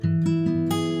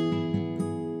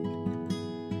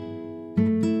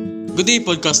Good day,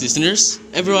 podcast listeners.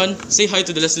 Everyone, say hi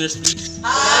to the listeners, please.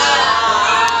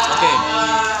 Okay.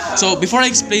 So, before I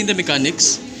explain the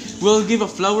mechanics, we'll give a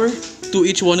flower to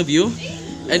each one of you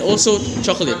and also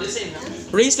chocolate.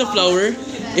 Raise the flower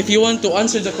if you want to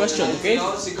answer the question, okay?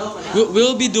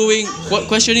 We'll be doing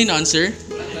question and answer,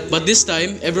 but this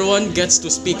time, everyone gets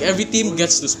to speak. Every team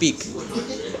gets to speak.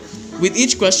 With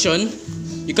each question,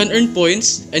 you can earn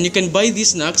points and you can buy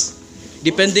these snacks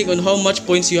depending on how much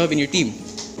points you have in your team.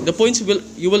 The points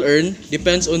you will earn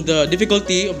depends on the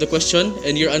difficulty of the question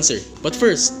and your answer. But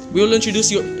first, we will introduce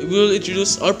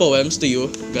our poems to you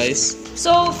guys.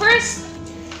 So first,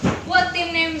 what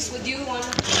team names would you want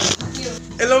to give?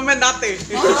 Illuminati.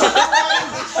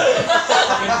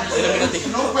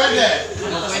 No pwede.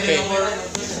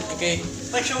 Okay. Team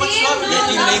No Your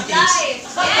team name, Love please.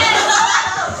 Life.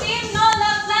 Yes. Team No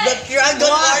Love Life. Dragon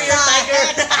Warrior Tiger.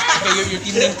 Okay, your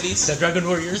team name, please. The Dragon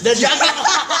Warriors. The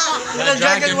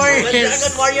Dragon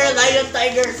Warrior Lion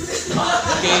Tiger.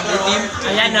 Okay, your team.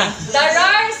 Ayan na. The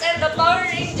Rars and the Power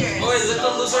Rangers.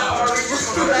 Little loser Power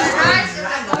Rangers. The Rars and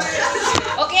the Power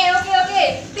Rangers.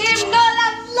 Okay. Team No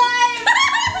Love Life.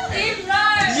 Team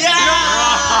Rars.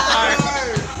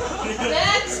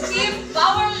 Next, Team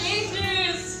Power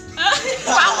Rangers.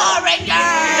 Power Rangers.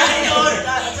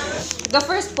 The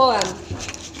first poem.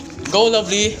 Go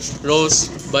Lovely Rose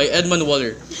by Edmund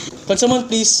Waller. Can someone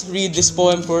please read this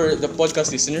poem for the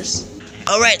podcast listeners?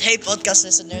 Alright, hey podcast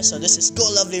listeners, so this is Go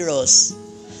Lovely Rose.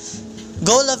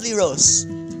 Go Lovely Rose,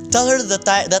 tell her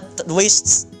that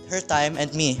wastes her time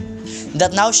and me,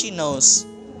 that now she knows,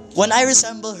 when I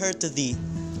resemble her to thee,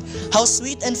 how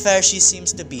sweet and fair she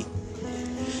seems to be.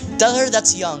 Tell her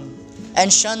that's young,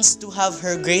 and shuns to have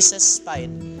her graces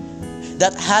spied,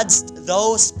 that hadst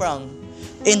thou sprung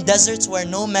in deserts where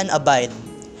no men abide.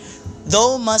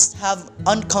 Thou must have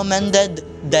uncommended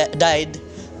died.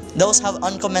 Those have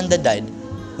uncommended died.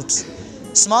 Oops.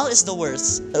 Small is the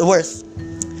worth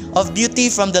of beauty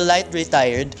from the light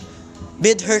retired.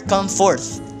 Bid her come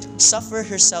forth, suffer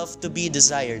herself to be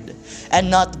desired, and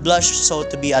not blush so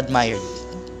to be admired.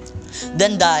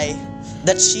 Then die,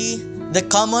 that she, the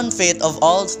common fate of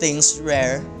all things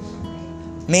rare,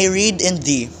 may read in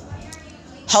thee.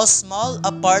 How small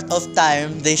a part of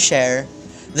time they share,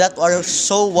 that are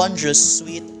so wondrous,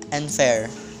 sweet, and fair.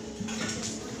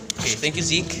 Okay, thank you,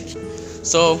 Zeke.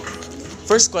 So,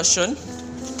 first question.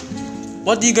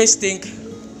 What do you guys think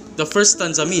the first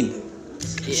stanza mean?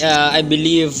 I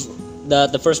believe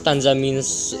that the first stanza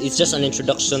means it's just an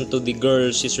introduction to the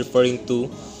girl she's referring to,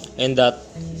 and that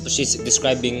she's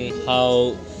describing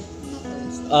how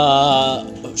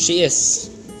she is,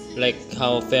 like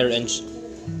how fair and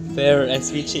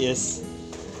sweet she is.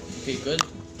 Okay, good.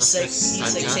 He's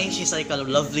like saying she's like a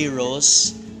lovely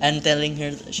rose, and telling her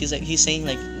he's saying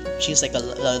like she's like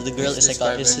the girl is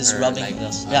like is rubbing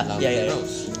us. Yeah.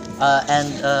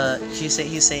 He's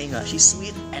saying she's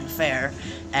sweet and fair,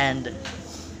 and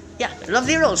yeah,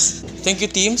 lovely rose. Thank you,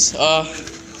 teams.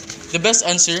 The best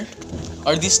answer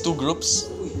are these two groups.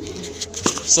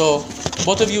 So,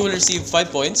 both of you will receive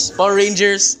 5 points. Power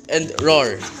Rangers and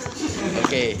Roar.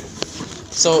 Okay.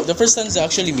 So, the first stanza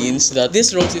actually means that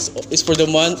this rose is for the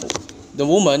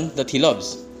woman that he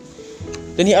loves.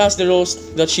 Then he asks the rose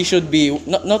that she should be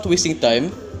not wasting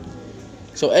time.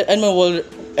 So, Edmund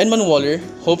Waller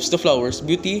hopes the flower's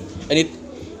beauty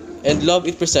and love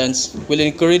it presents will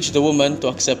encourage the woman to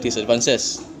accept his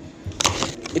advances.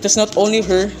 It is not only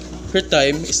her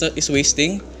time is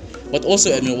wasting, but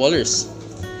also Edmund Waller's.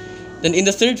 Then in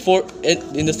the third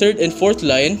and fourth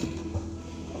line,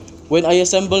 when I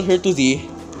assemble her to thee,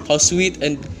 how sweet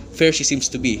and fair she seems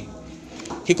to be.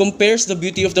 He compares the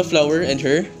beauty of the flower and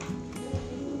her,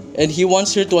 and he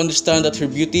wants her to understand that her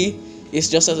beauty is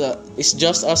just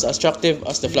as attractive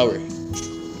as the flower.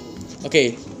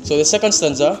 Okay, so the second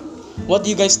stanza. What do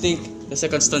you guys think the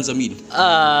second stanza mean?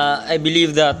 I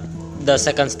believe that the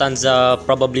second stanza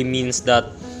probably means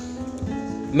that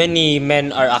many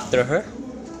men are after her,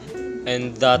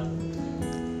 and that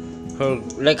her,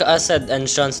 like I said, and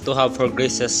shuns to have her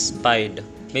graces spied.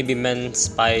 Maybe men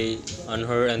spy on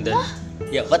her, and then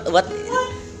Yeah, what?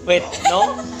 Wait,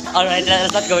 no? Alright,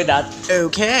 let's not go with that.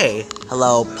 Okay.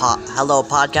 Hello,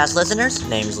 podcast listeners.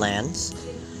 Name's Lance.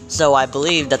 So I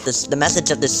believe that the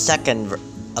message of the second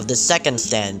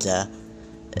stanza,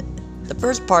 the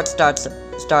first part starts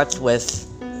with,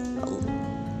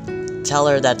 tell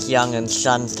her that's young and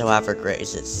shuns to have her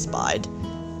graces spied.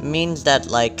 Means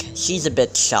that like she's a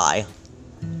bit shy.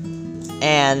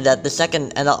 And that the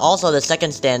second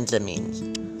stanza means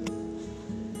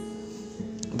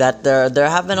that there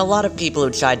have been a lot of people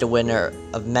who tried to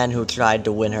men who tried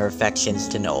to win her affections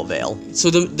to no avail.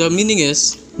 So the meaning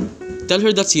is, Tell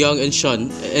her that's young and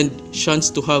shuns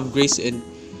to have grace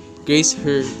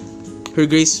her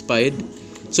grace spied.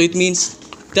 So it means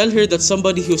tell her that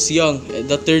somebody who's young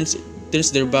that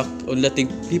turns their back on letting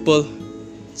people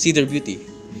see their beauty.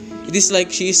 It is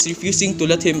like she is refusing to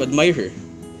let him admire her.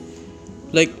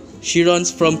 Like she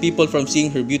runs from people from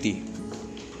seeing her beauty.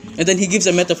 And then he gives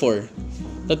a metaphor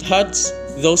that hadst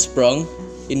thou sprung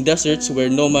in deserts where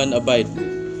no man abide,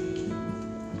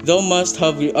 thou must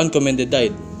have uncommented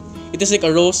died. It is like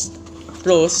a rose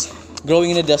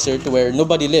growing in a desert where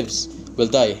nobody lives will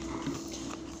die.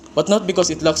 But not because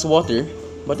it lacks water,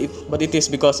 but it is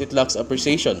because it lacks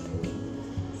appreciation.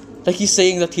 Like he's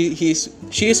saying that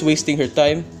she is wasting her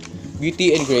time,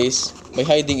 beauty and grace by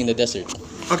hiding in the desert.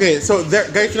 Okay, so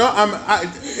there, guys,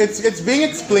 it's being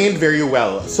explained very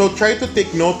well. So try to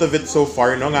take note of it so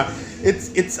far, no?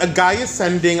 It's a guy is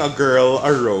sending a girl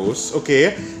a rose,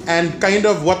 okay, and kind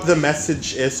of what the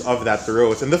message is of that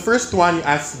rose. And the first one,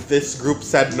 as this group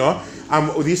said, no,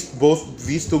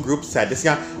 these two groups said is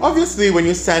obviously when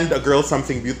you send a girl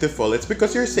something beautiful, it's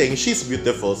because you're saying she's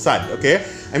beautiful, sad, okay?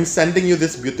 I'm sending you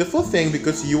this beautiful thing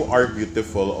because you are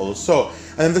beautiful also.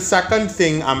 And then the second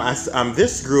thing, as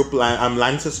this group,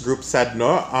 Lance's group said,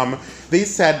 no, they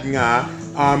said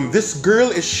this girl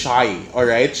is shy,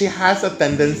 alright? She has a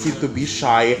tendency to be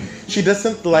shy. She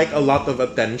doesn't like a lot of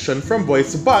attention from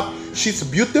boys, but she's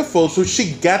beautiful, so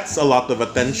she gets a lot of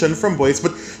attention from boys,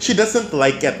 but she doesn't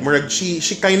like it.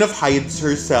 She kind of hides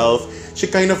herself. She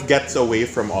kind of gets away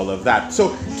from all of that.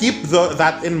 So keep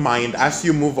that in mind as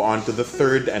you move on to the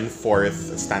third and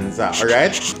fourth stanza,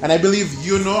 alright? And I believe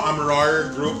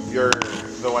Roar group, you're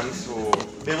the ones who...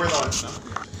 They were the ones now.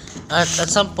 At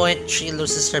some point, she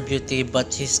loses her beauty,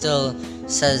 but he still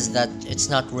says that it's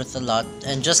not worth a lot.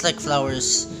 And just like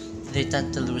flowers, they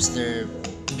tend to lose their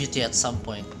beauty at some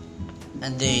point,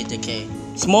 and they decay.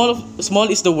 Small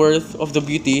is the worth of the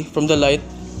beauty from the light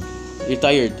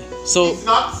retired. So He's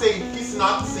not saying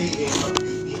a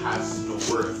beauty has no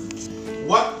worth.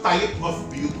 What type of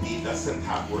beauty doesn't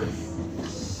have worth?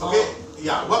 Okay,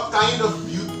 yeah. What kind of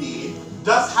beauty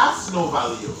has no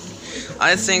value?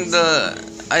 I think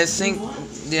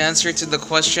the answer to the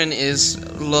question is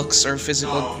looks or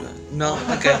physical. No?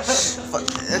 Okay.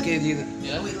 Okay,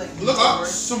 Look up.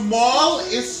 Small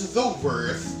is the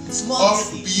worth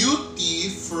of beauty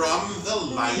from the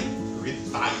light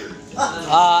retired.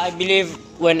 I believe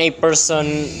when a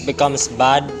person becomes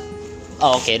bad.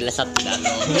 Oh, okay, let's not do that.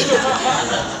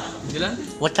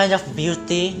 What kind of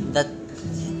beauty that...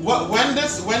 When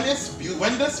does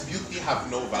beauty have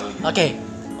no value? Okay.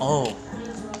 Oh.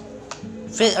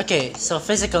 Okay, so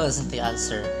physical isn't the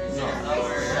answer.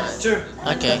 Sure.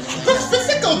 Okay. Because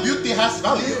physical beauty has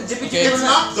value. It's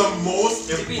not the most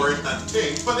important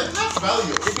thing, but it has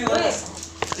value.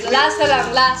 Last na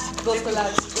lang, last. Go to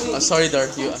last. sorry,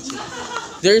 Darth, you answer.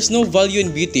 There is no value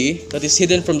in beauty that is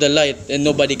hidden from the light and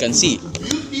nobody can see.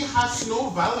 Beauty has no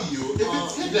value if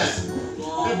it's hidden.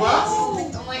 Diba?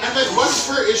 And then what's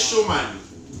her issue, man?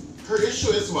 Her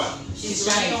issue is what? She's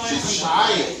shy. She's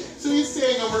shy. So he's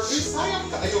saying, sayang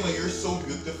ka ayo nga, you're so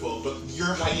beautiful, but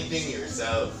you're hiding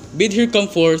yourself. Bid her come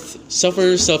forth, suffer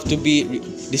herself to be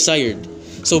desired.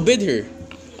 So bid her,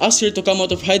 ask her to come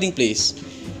out of hiding place,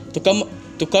 to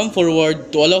come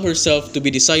forward, to allow herself to be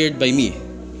desired by me,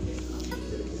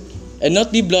 and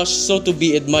not be blushed, so to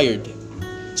be admired.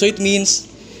 So it means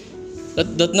that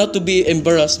not to be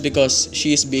embarrassed because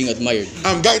she is being admired.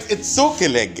 Guys, it's so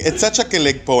kilig. It's such a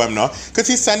kilig poem, no? Because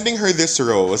he's sending her this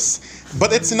rose,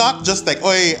 but it's not just like,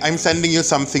 "Oy, I'm sending you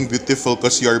something beautiful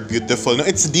because you're beautiful." No,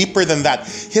 it's deeper than that.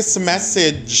 His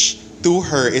message to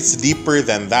her is deeper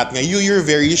than that. You're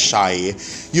very shy.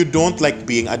 You don't like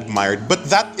being admired, but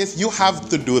that is, you have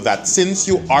to do that. Since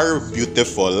you are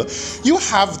beautiful, you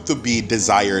have to be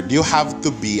desired. You have to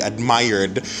be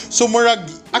admired. So murag,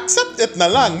 accept it na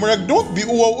lang. Murag, don't be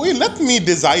uy, let me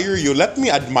desire you. Let me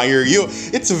admire you.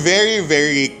 It's very,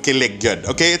 very kilig good.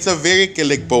 Okay? It's a very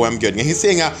kilig poem good. He's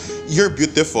saying, you're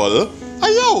beautiful.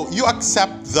 Ayaw, you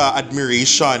accept the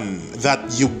admiration that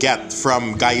you get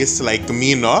from guys like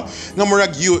me, no? Nga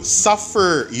murag, you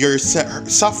suffer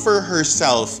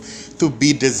herself to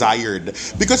be desired.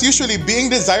 Because usually being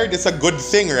desired is a good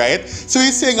thing, right? So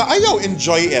he's saying, ayaw,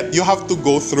 enjoy it. You have to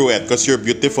go through it because you're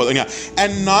beautiful.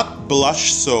 And not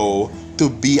blush so to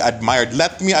be admired.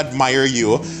 Let me admire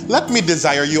you. Let me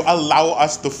desire you. Allow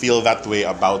us to feel that way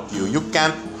about you. You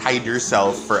can't hide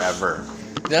yourself forever.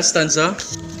 That stanza,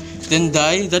 then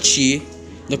die that she,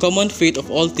 the common fate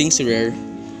of all things rare,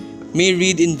 may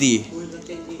read in thee,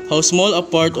 how small a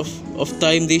part of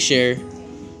time they share,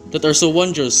 that are so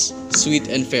wondrous, sweet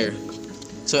and fair.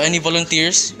 So any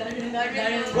volunteers?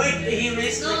 Wait, he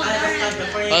raised the hand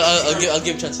before he... I'll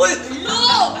give chance. No!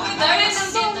 Darren,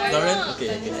 Darren?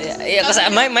 Okay. Yeah, because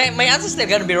my answer's still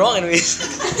gonna be wrong anyways.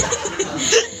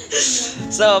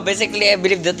 So basically, I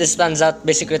believe that this stanza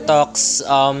basically talks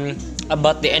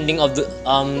about the ending of the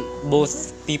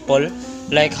both people,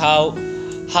 like how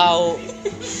how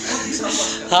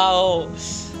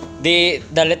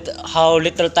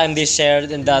little time they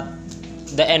shared, and that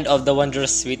the end of the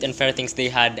wondrous, sweet, and fair things they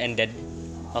had ended.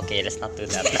 Okay, let's not do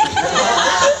that.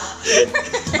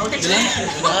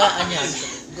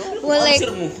 Well, like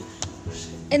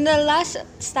in the last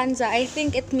stanza, I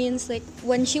think it means like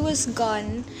when she was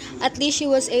gone, at least she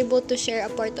was able to share a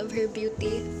part of her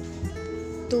beauty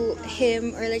to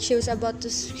him, or like she was about to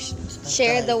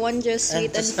share the wondrous,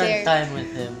 sweet, And to and spend fair. time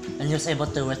with him. And he was able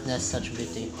to witness such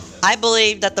beauty. I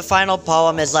believe that the final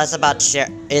poem is less about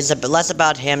less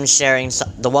about him sharing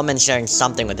the woman sharing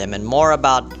something with him, and more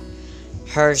about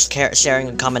her sharing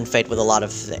a common fate with a lot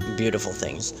of beautiful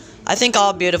things. I think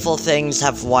all beautiful things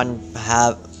have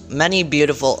many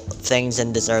beautiful things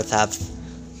in this earth have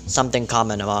something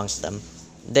common amongst them.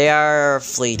 They are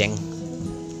fleeting.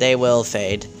 They will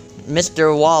fade.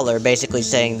 Mr. Waller basically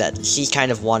saying that she's kind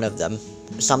of one of them,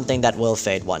 something that will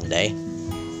fade one day.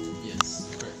 Yes,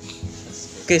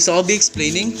 correct. Okay, so I'll be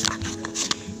explaining.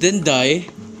 Then die.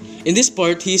 In this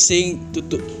part, he's saying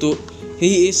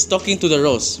he is talking to the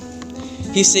rose.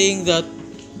 He's saying that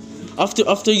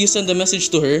after you send a message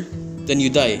to her, then you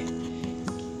die.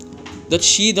 That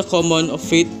she, the common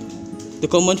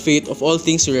fate of all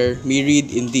things rare, may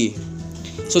read in thee,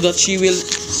 so that she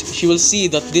will see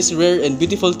that these rare and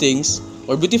beautiful things,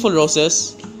 or beautiful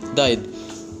roses, died.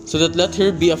 So that let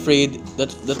her be afraid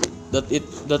that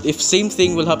if same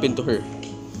thing will happen to her.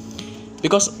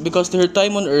 Because to her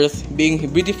time on earth, being a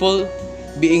beautiful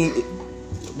being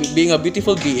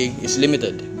is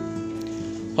limited.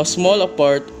 How small a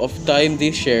part of time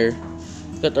they share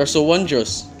that are so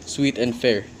wondrous, sweet, and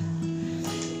fair.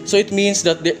 So it means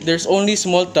that there's only a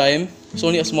small time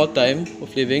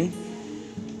of living,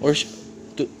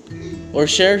 or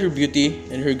share her beauty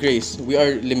and her grace. We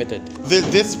are limited.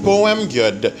 This poem,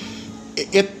 Gyud,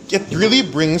 it really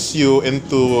brings you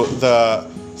into the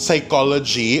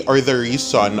psychology or the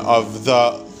reason of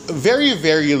the very,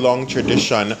 very long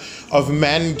tradition of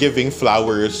men giving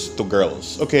flowers to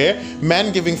girls, okay?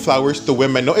 Men giving flowers to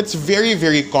women. No, it's very,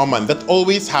 very common. That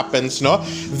always happens, no?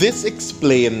 This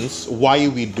explains why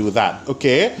we do that,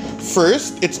 okay?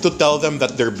 First, it's to tell them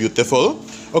that they're beautiful.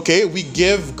 Okay, we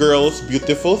give girls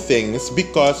beautiful things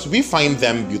because we find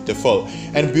them beautiful.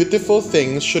 And beautiful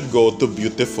things should go to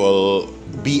beautiful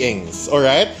beings,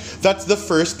 alright? That's the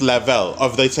first level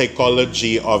of the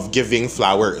psychology of giving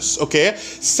flowers, okay?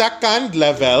 Second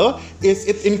level is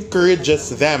it encourages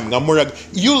them. Nga murag,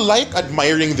 you like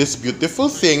admiring this beautiful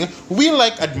thing, we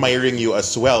like admiring you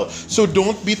as well. So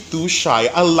don't be too shy.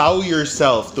 Allow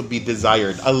yourself to be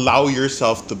desired. Allow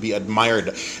yourself to be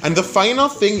admired. And the final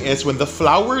thing is when the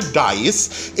flower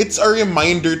dies, it's a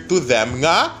reminder to them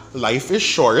nga life is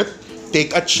short.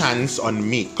 Take a chance on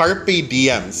me. Carpe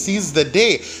diem. Seize the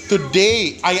day.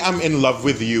 Today, I am in love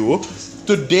with you.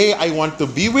 Today, I want to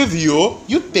be with you.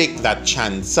 You take that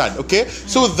chance, son. Okay?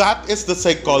 So that is the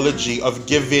psychology of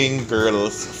giving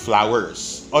girls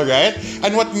flowers. Alright?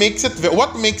 And what makes it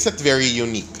very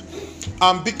unique?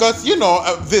 Because, you know,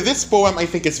 this poem I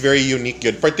think is very unique,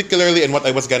 yun, particularly in what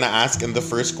I was gonna ask in the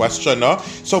first question, no?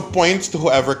 So points to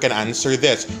whoever can answer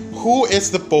this. Who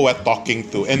is the poet talking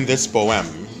to in this poem?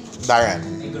 Darren.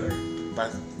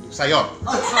 Sayo.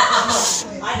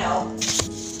 I know.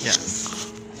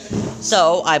 Yes.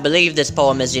 So I believe this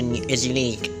poem is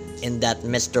unique in that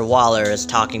Mr. Waller is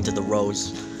talking to the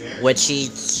rose, which he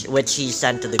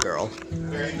sent to the girl.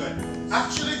 Very good.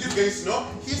 Actually, you guys know,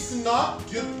 he's not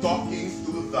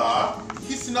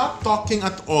talking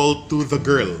at all to the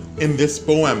girl in this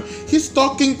poem. He's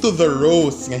talking to the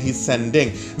rose nga he's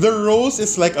sending. The rose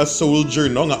is like a soldier,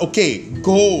 no? Nga, okay,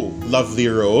 go, lovely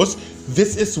rose.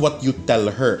 This is what you tell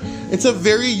her. It's a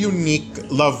very unique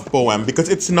love poem because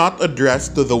it's not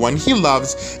addressed to the one he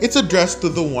loves. It's addressed to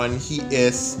the one he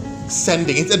is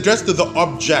sending. It's addressed to the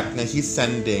object that he's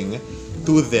sending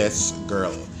to this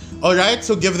girl. Alright,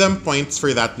 so give them points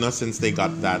for that, no, since they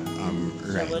got that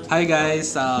right. Hi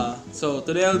guys, so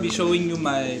today I'll be showing you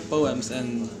my poems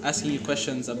and asking you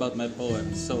questions about my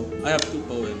poems. So I have two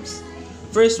poems.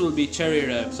 First will be Cherry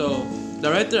Ripe. So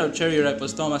the writer of Cherry Ripe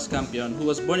was Thomas Campion, who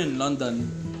was born in London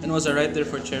and was a writer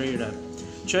for Cherry Ripe.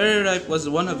 Cherry Ripe was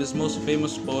one of his most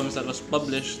famous poems that was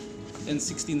published in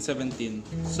 1617.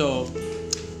 So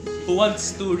who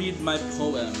wants to read my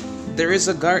poem? There's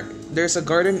a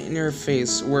garden in your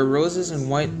face where roses and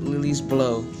white lilies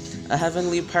blow. A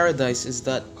heavenly paradise is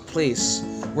that place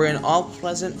wherein all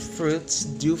pleasant fruits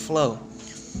do flow.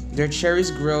 Their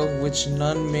cherries grow which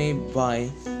none may buy,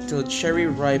 till cherry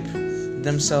ripe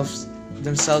themselves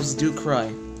do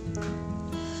cry.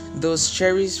 Those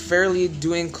cherries fairly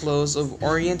do enclose of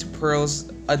orient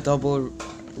pearls a double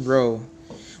row,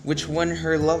 which when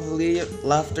her lovely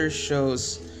laughter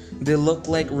shows, they look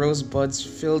like rosebuds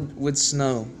filled with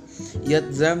snow.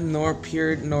 Yet them nor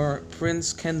peer nor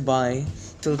prince can buy,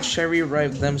 till cherry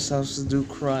ripe themselves do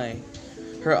cry.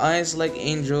 Her eyes like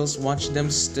angels watch them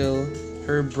still,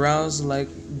 her brows like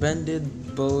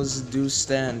bended bows do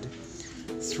stand,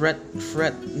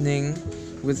 threatening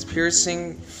with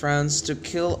piercing frowns to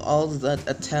kill all that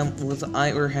attempt with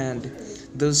eye or hand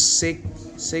those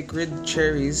sacred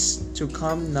cherries to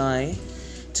come nigh,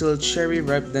 till cherry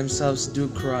ripe themselves do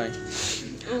cry.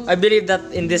 I believe that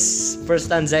in this first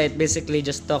stanza, it basically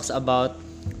just talks about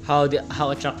how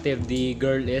attractive the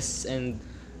girl is, and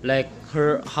like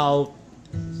how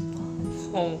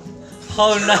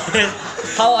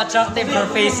nice, how attractive her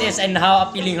face is, and how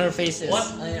appealing her face is.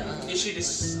 What is she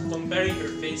just comparing her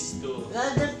face to?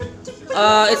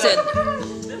 It's a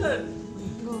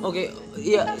okay.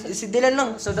 Yeah, si Dylan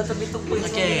lang. So that will be 2 points.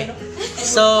 Okay,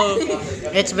 so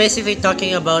it's basically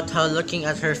talking about how looking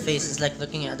at her face is like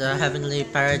looking at a heavenly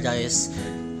paradise,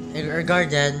 a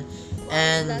garden,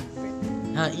 and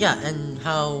and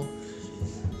how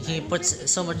he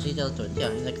puts so much detail to it. Yeah,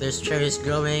 like there's cherries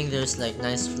growing, there's like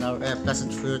nice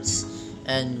pleasant fruits,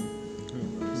 and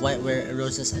white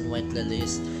roses and white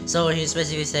lilies. So he's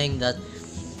basically saying that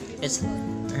it's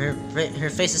her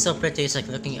face is so pretty. It's like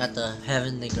looking at a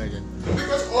heavenly garden.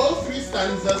 Because all three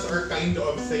stanzas are kind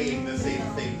of saying the same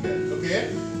thing then, okay?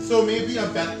 So maybe a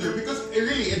better, because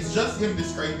really it's just him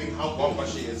describing how Papa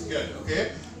she is good,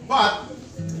 okay? But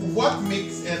what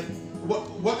makes it,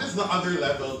 what is the other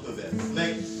level to this?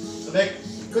 Like,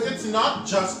 because it's not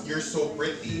just you're so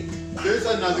pretty. There's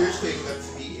another thing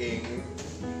that's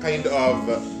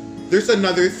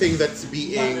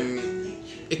being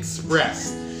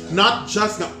expressed. Not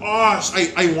just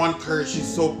I want her, she's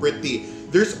so pretty.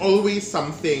 There's always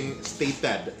something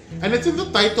stated. And it's in the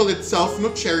title itself,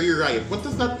 no cherry ripe. What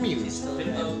does that mean?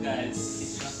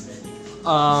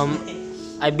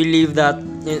 I believe that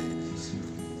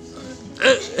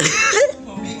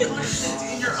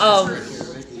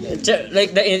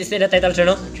like it's in the title,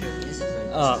 no?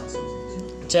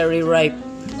 Cherry ripe.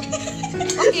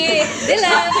 Okay,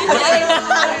 Dylan.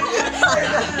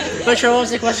 What was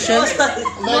the question?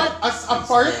 Like,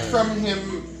 apart from him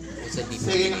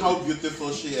saying how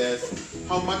beautiful she is,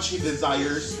 how much he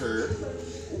desires her,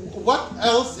 what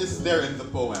else is there in the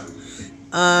poem?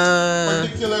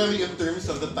 Particularly in terms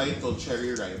of the title,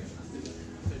 Cherry Ripe.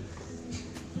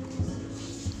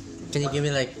 Can you give me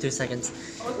like 2 seconds?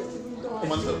 1,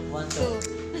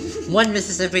 2. One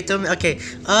Mississippi to me. Okay.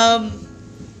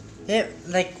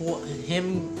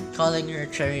 Him calling her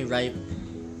cherry ripe,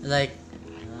 like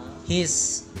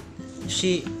because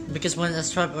when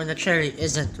a cherry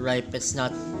isn't ripe, it's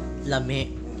not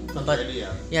lami, but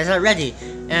it's not ready,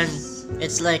 and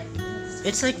it's like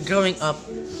growing up.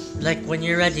 Like when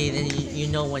you're ready, then you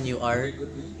know when you are.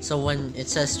 So when it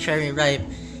says cherry ripe,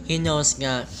 he knows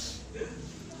nga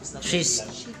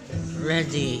she's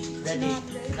ready.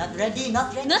 Not ready.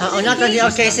 Not ready.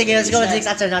 Okay, sige, let's go with the next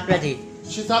answer. Not ready.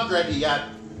 She's not ready yet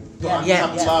to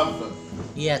Yeah, accept love.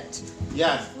 Yet.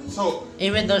 Yes. So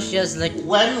Even though she has like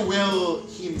when will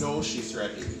he know she's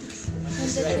ready?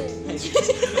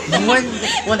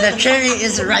 when the cherry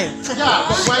is ripe. Yeah,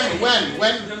 but when?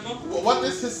 What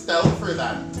is his tell for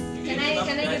that? Can I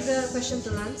give the question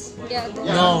to Lance? Yeah.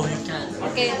 No, you can't.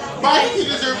 Okay. But I think he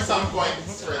deserves some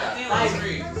points for that.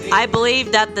 I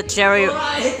believe that the cherry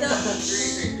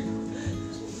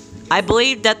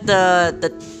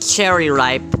cherry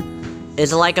ripe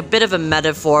is like a bit of a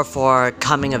metaphor for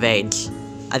coming of age.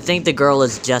 I think the girl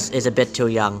is a bit too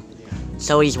young,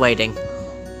 so he's waiting.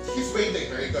 He's waiting,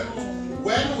 very good.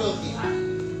 When will he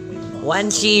act?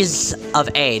 When she's of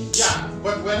age. Yeah,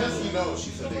 but when does he know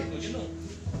she's of age?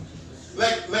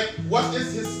 Like what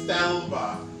is his tell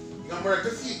ba?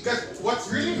 Because what's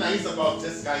really nice about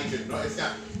this guy, you know, is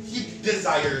that he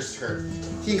desires her.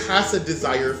 He has a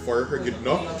desire for her, you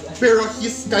know. Pero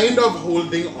he's kind of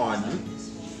holding on.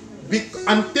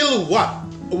 Until what?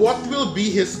 What will be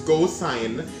his go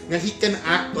sign na he can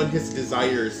act on his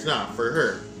desires na for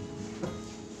her?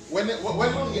 When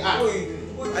will he act?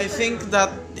 I think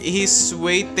that he's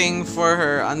waiting for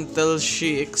her until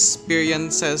she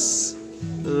experiences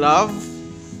love.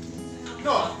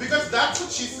 No, because that's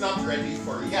what she's not ready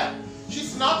for yet.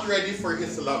 she's not ready for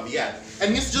his love yet.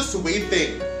 And he's just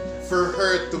waiting for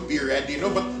her to be ready, no?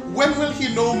 But when will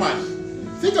he know, man?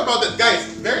 Think about it, guys.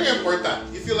 Very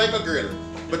important. If you like a girl,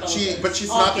 but she's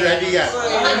not ready yet.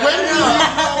 When will you know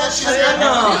when she's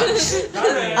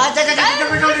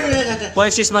ready?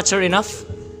 When she's mature enough?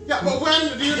 Yeah, but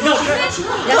when do you know she's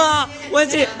mature?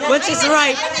 When she's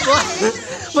ripe.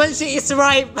 When she is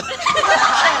ripe.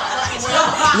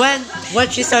 When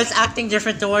she starts acting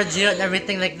different towards you and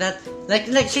everything like that.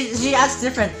 Like she acts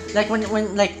different. Like when she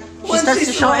starts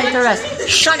to show interest.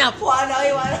 Shut up!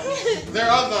 They're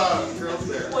all the girls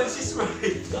there. When she's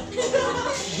right.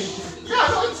 Yeah,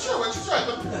 no, it's true. When she's right.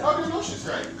 But how do you know she's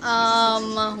right?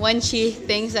 When she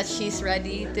thinks that she's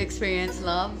ready to experience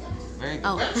love. Very good.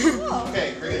 Oh.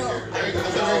 Okay, bring it here. Very good.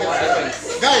 That's a very good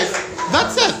sentence. Guys,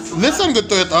 that's it. Listen good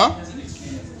to it, huh?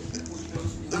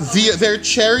 Their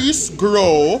cherries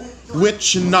grow,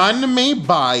 which none may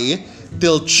buy,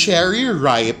 till cherry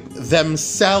ripe,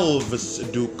 themselves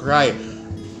do cry.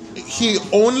 He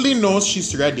only knows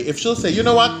she's ready. If she'll say, you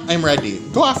know what, I'm ready,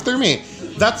 go after me,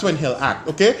 that's when he'll act,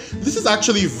 okay? This is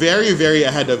actually very, very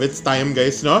ahead of its time,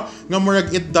 guys, no? Nga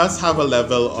murag, it does have a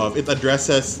level of, it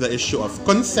addresses the issue of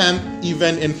consent,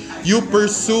 even in you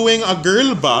pursuing a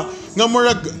girl ba, nga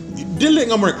murag, dili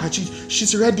nga murag,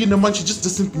 she's ready naman, she just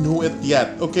doesn't know it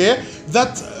yet, okay?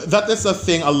 That is a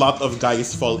thing a lot of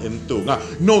guys fall into.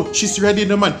 Nga, no, she's ready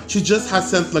naman, she just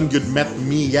hasn't lang good met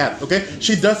me yet, okay?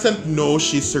 She doesn't know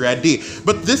she's ready.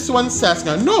 But this one says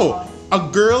nga, no, a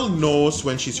girl knows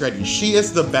when she's ready. She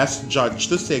is the best judge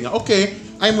to say, okay,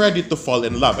 I'm ready to fall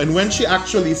in love. And when she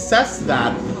actually says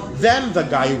that, then the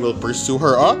guy will pursue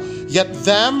her. Oh? Yet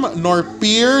them nor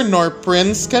peer nor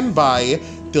prince can buy,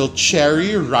 till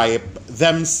cherry ripe,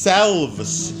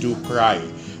 themselves do cry.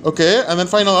 Okay, and then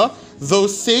final,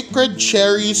 those sacred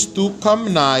cherries do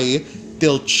come nigh,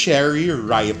 till cherry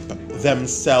ripe,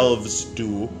 themselves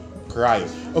do cry.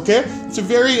 Okay, it's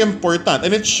very important,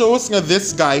 and it shows nga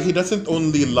this guy, he doesn't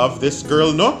only love this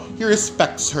girl, no, he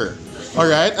respects her. All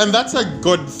right, and that's a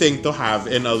good thing to have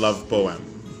in a love poem.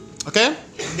 Okay,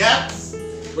 yes.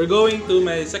 We're going to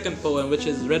my second poem, which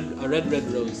is Red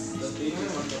Rose. The page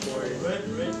is on the board. Red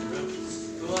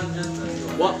Rose.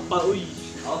 200. What pa uy?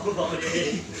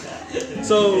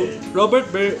 So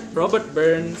Robert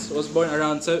Burns was born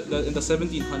around in the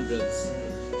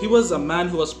 1700s. He was a man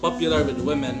who was popular with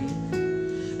women,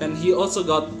 and he also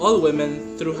got all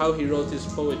women through how he wrote his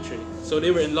poetry. So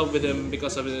they were in love with him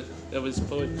because of his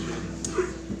poetry.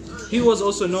 He was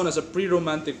also known as a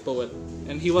pre-romantic poet,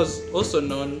 and he was also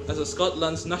known as a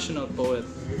Scotland's national poet.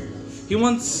 He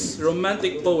wants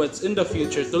romantic poets in the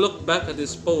future to look back at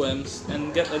his poems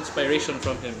and get inspiration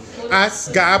from him. As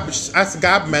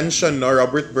Gab mentioned, no,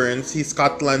 Robert Burns, he's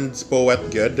Scotland's poet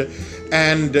good,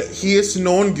 and he is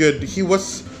known good. He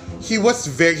was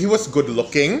good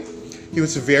looking. He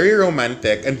was very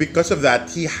romantic, and because of that,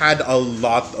 he had a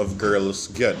lot of girls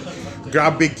good.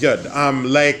 Grabe good.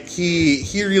 Like he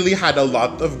really had a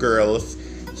lot of girls.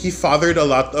 He fathered a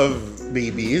lot of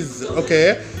babies.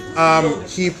 Okay.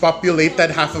 He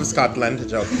populated half of Scotland,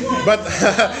 joke.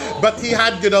 But he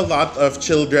had good a lot of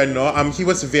children, no? He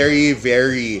was very,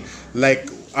 very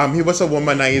he was a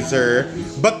womanizer,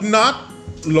 but not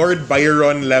Lord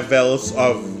Byron levels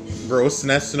of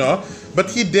grossness, no? But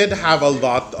he did have a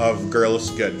lot of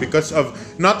girls good because of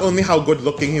not only how good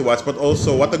looking he was, but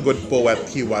also what a good poet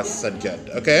he was said good,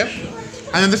 okay?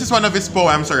 And then this is one of his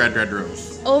poems, A Red Red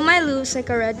Rose. Oh, my love's like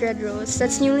a red, red rose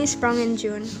that's newly sprung in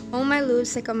June. Oh, my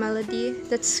love's like a melody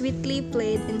that's sweetly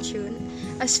played in tune.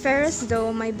 As fair as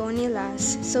thou, my bonny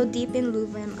lass, so deep in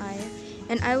love am I.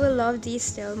 And I will love thee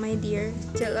still, my dear,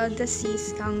 till the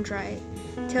seas gang dry.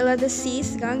 Till the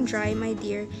seas gang dry, my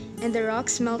dear, and the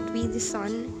rocks melt with the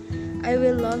sun. I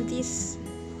will love thee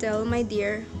still, my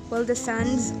dear, while the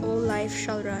sands all life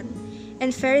shall run.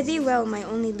 And fare thee well, my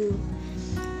only love,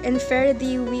 and fare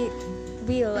thee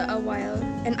will a while,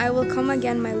 and I will come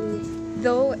again, my love,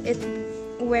 though it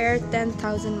were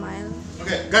 10,000 miles.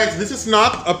 Okay, guys, this is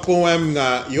not a poem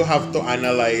you have to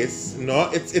analyze. No,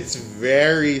 it's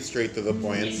very straight to the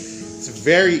point. It's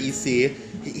very easy.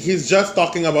 He's just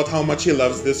talking about how much he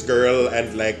loves this girl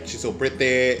and like she's so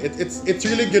pretty. It's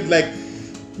really good. Like,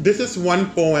 this is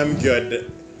one poem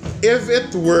good. If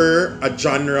it were a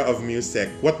genre of music,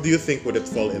 what do you think would it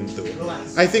fall into?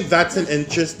 Romance. I think that's an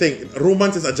interesting.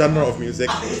 Romance is a genre of music.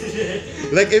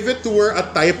 Like, if it were a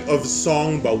type of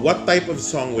song, but what type of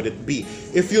song would it be?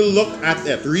 If you look at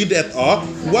it, read it off,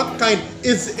 what kind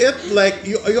is it? Like,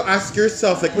 you ask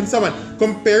yourself, like, when someone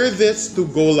compare this to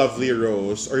Go Lovely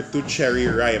Rose or to Cherry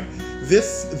Ripe,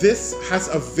 this has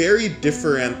a very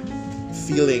different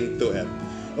feeling to it.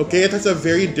 Okay, it has a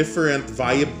very different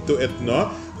vibe to it,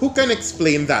 no? Who can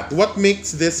explain that? What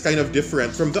makes this kind of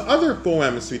different from the other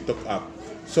poems we took up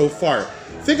so far?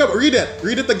 Read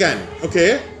it again,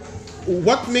 okay?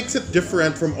 What makes it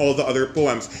different from all the other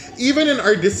poems? Even in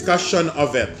our discussion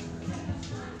of it,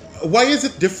 why is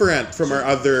it different from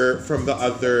the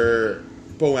other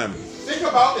poem? Think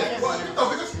about it.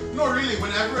 Really,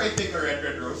 whenever I take a Red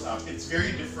Red Rose up, it's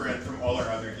very different from all our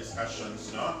other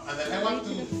discussions, no? And then I want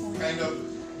to kind of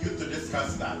you to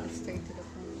discuss that.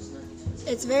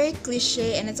 It's very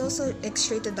cliche and it's also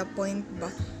straight to the point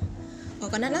ba?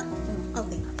 Okay na lang?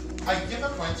 Okay. I give the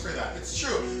points for that. It's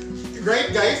true.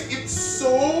 Right, guys? It's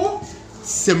so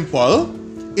simple.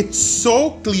 It's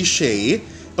so cliche.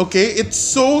 Okay? It's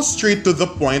so straight to the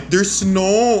point. There's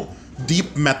no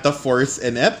deep metaphors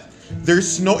in it.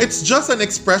 It's just an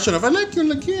expression of I like you,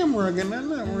 like yeah,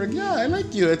 yeah, I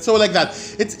like you. It's so like that.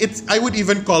 It's I would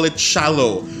even call it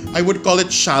shallow. I would call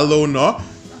it shallow, no?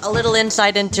 A little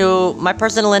insight into my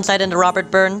personal insight into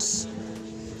Robert Burns.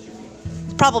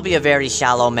 He's probably a very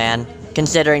shallow man,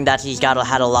 considering that he's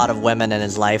had a lot of women in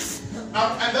his life.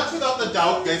 And that's without a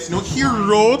doubt, guys. No, he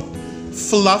wrote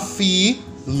fluffy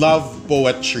love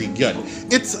poetry. Good.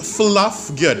 It's fluff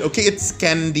good. Okay, it's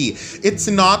candy. It's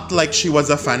not like she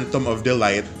was a phantom of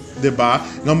delight. Diba?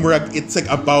 It's like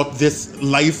about this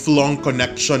lifelong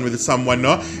connection with someone,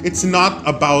 no? It's not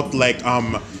about like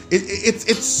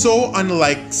it's so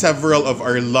unlike several of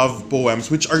our love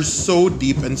poems, which are so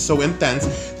deep and so intense.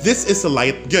 This is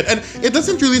light good. And it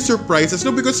doesn't really surprise us,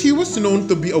 no, because he was known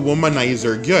to be a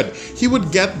womanizer. Good. He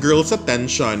would get girls'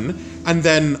 attention and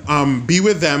then be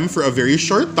with them for a very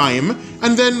short time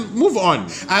and then move on.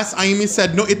 As Aimee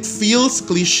said, no, it feels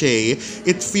cliche,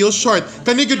 it feels short.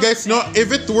 Can you good guys know,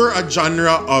 if it were a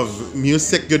genre of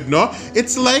music, good no,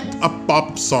 it's like a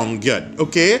pop song, good,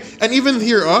 okay? And even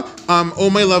here,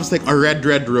 Oh My Love's like a red,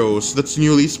 red rose that's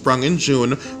newly sprung in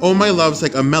June. Oh My Love's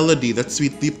like a melody that's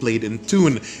sweetly played in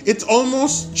tune. It's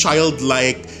almost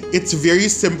childlike. It's very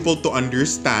simple to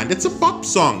understand. It's a pop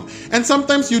song. And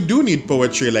sometimes you do need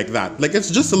poetry like that. Like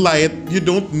it's just light. You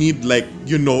don't need like,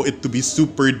 it to be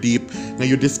super deep. Now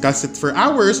you discuss it for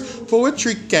hours.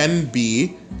 Poetry can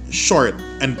be short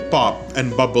and pop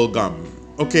and bubblegum.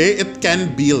 Okay, it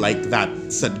can be like that,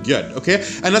 said good, okay?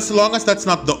 And as long as that's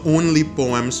not the only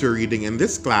poems we're reading in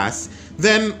this class,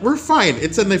 then we're fine.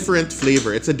 It's a different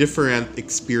flavor. It's a different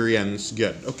experience,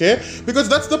 good, okay? Because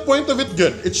that's the point of it,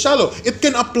 good. It's shallow. It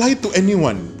can apply to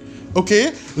anyone,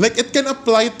 okay? Like, it can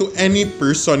apply to any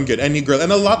person, good, any girl.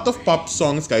 And a lot of pop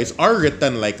songs, guys, are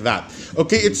written like that,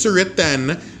 okay? It's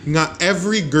written nga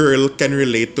every girl can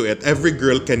relate to it. Every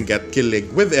girl can get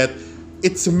kilig with it.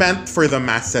 It's meant for the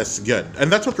masses, good.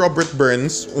 And that's what Robert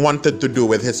Burns wanted to do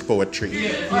with his poetry.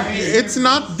 It's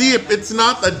not deep. It's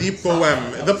not a deep poem.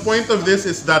 The point of this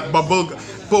is that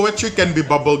poetry can be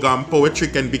bubblegum, poetry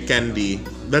can be candy.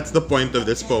 That's the point of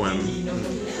this poem.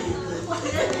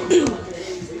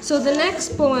 So the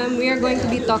next poem we are going to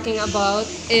be talking about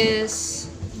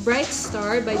is Bright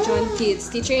Star by John Keats,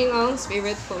 Teacher Ingong's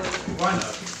favorite poem. One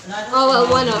of.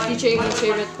 One of Teacher Ingong's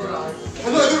favorite poem.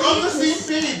 Hello, they're on the same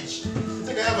page.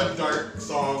 I have a dark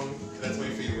song, that's my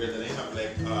favorite, and I have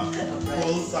like a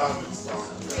wholesome song.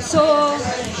 So,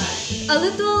 a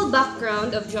little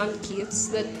background of John Keats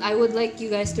that I would like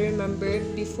you guys to remember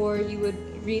before you would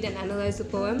read and analyze the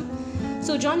poem.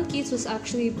 So, John Keats was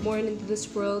actually born into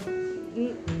this world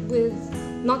with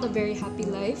not a very happy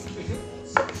life.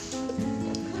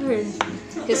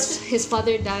 His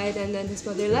father died and then his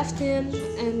mother left him,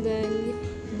 and then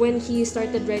when he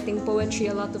started writing poetry,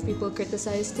 a lot of people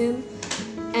criticized him,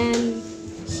 and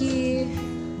he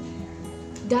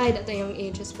died at a young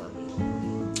age as well.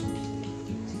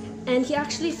 And he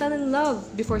actually fell in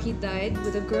love before he died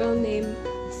with a girl named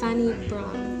Fanny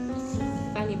Brawne.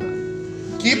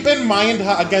 Keep in mind,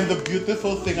 again, the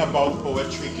beautiful thing about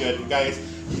poetry, good guys.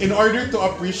 In order to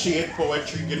appreciate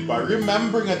poetry, good ba,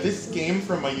 remember that this came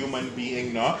from a human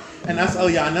being, no? And as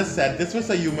Aliana said, this was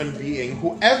a human being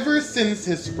who, ever since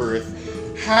his birth,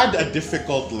 had a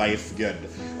difficult life, good.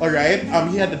 Alright?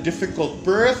 He had a difficult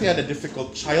birth, he had a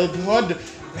difficult childhood,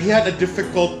 he had a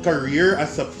difficult career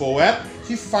as a poet.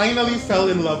 He finally fell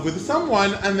in love with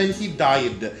someone, and then he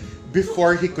died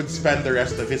before he could spend the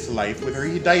rest of his life with her.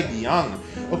 He died young.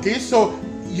 Okay, so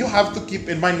you have to keep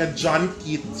in mind that John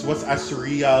Keats was as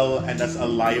real and as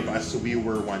alive as we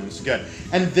were once. Good.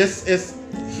 And these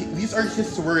are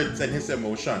his words and his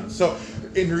emotions. So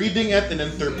in reading it and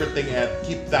interpreting it,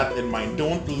 keep that in mind.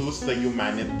 Don't lose the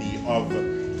humanity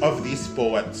of these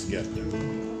poets. Good.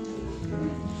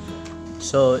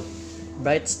 So,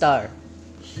 Bright Star.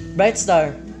 Bright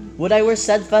Star, would I were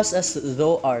steadfast as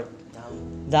thou art,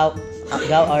 thou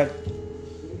art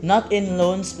not in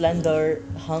lone splendor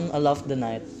hung aloft the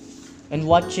night, and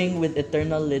watching with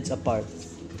eternal lids apart.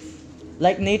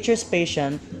 Like nature's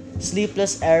patient,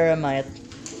 sleepless eremite,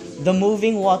 the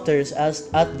moving waters as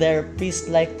at their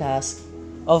priest-like task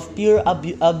of pure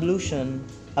ablution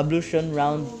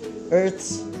round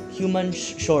earth's human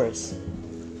shores,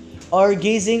 or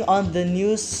gazing on the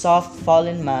new soft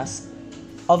fallen mask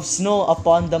of snow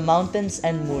upon the mountains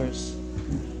and moors.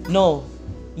 No,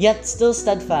 yet still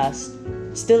steadfast,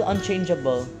 still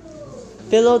unchangeable,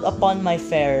 pillowed upon my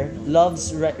fair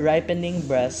love's ripening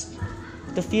breast,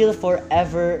 to feel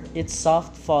forever its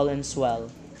soft fall and swell,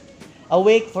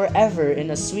 awake forever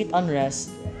in a sweet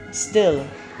unrest, still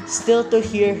to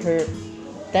hear her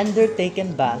tender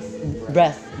taken breath,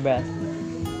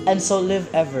 and so live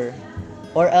ever,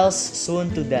 or else soon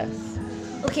to death.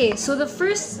 Okay, so the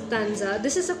first stanza,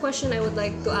 this is a question I would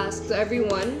like to ask to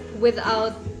everyone with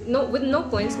no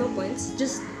points,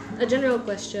 just a general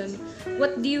question.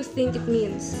 What do you think it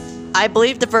means? I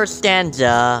believe the first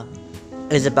stanza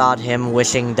is about him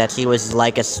wishing that he was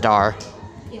like a star.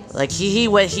 Yes. Like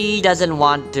he doesn't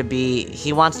want to be.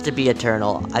 He wants to be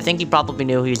eternal. I think he probably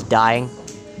knew he was dying.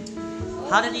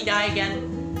 How did he die again?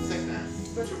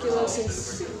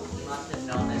 Tuberculosis.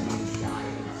 No,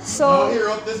 So, he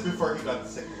wrote this before he got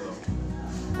sick though.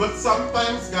 But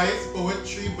sometimes, guys,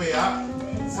 poetry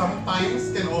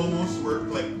sometimes can almost work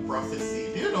like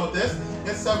prophecy. Do you know this?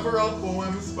 In several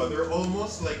poems, but they're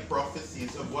almost like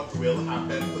prophecies of what will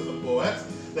happen to the poets.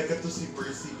 Like ito si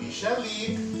Percy B.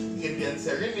 Shelley, Indian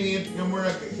Serenade,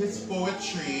 his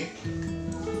poetry,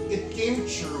 it came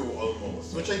true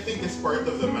almost, which I think is part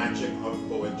of the magic of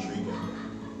poetry.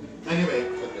 Anyway,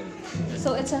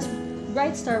 so it says,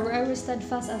 bright star, wherever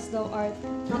steadfast as thou art,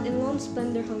 not in warm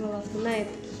splendor hung aloft the night.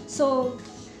 So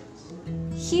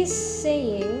he's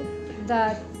saying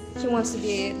that he wants to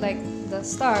be like the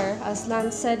star, as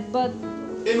Lance said, but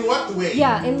in what way?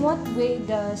 Yeah, in what way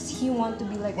does he want to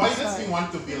be like Why the star? does he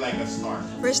want to be like a star?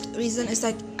 First reason is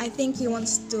like I think he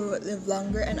wants to live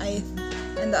longer, and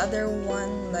the other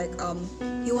one like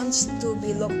he wants to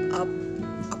be looked up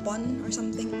upon or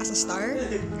something as a star.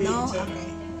 No,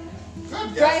 okay.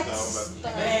 Bright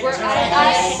star. Where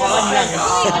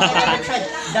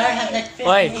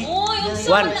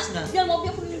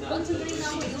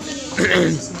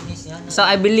So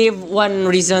I believe one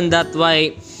reason that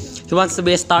why he wants to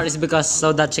be a star is because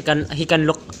so that he can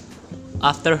look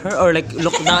after her or like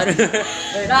look down.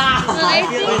 I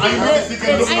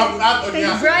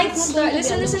think bright star.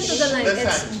 Listen to the line.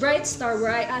 It's bright star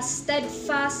where I as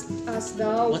steadfast as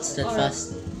thou. What's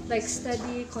steadfast? Like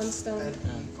steady, constant.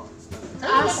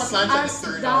 As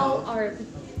thou art.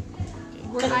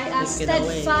 Were I as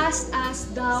steadfast as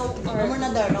thou art. No more na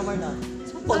there, no more na.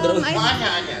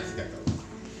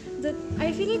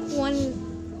 I feel like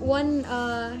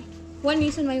one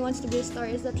reason why he wants to be a star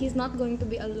is that he's not going to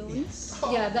be alone.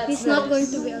 Yeah, He's not going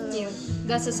to be alone. Yeah,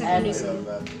 that's the second reason.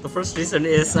 The first reason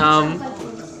is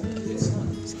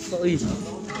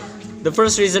the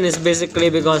first reason is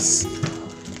basically because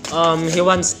he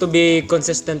wants to be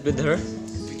consistent with her.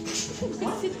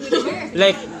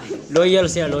 Like loyal,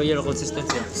 consistent.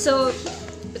 So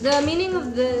the meaning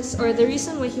of this, or the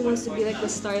reason why he wants to be like the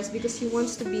star, is because he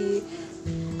wants to be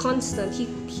constant.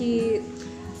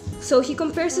 So he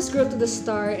compares this girl to the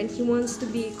star, and he wants to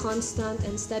be constant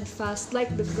and steadfast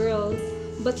like the girl,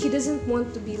 but he doesn't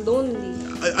want to be lonely.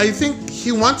 I think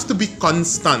he wants to be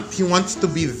constant. He wants to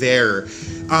be there.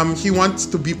 He wants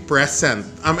to be present.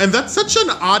 And that's such an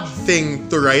odd thing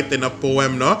to write in a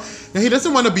poem, no? Now, he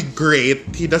doesn't want to be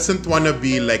great. He doesn't want to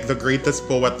be like the greatest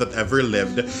poet that ever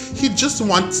lived. He just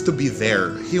wants to be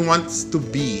there. He wants to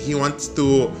be. He wants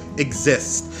to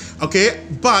exist. Okay?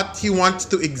 But he wants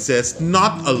to exist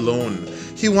not alone.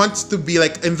 He wants to be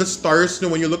like in the stars. You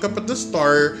know, when you look up at the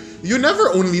star, you never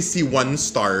only see one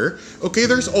star. Okay?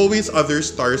 There's always other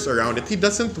stars around it. He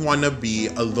doesn't want to be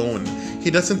alone. He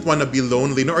doesn't want to be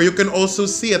lonely. No? Or you can also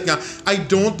see it. Nga, I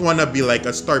don't want to be like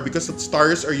a star because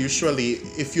stars are usually,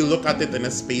 if you look at it in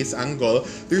a space angle,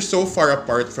 they're so far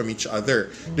apart from each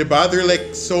other. Diba? They're like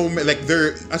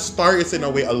a star is in a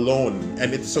way alone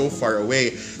and it's so far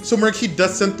away. So Mark, he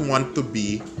doesn't want to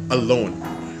be alone.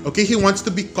 Okay, he wants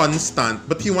to be constant,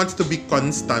 but he wants to be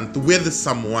constant with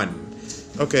someone.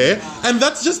 Okay? And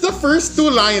that's just the first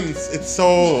two lines. It's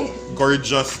so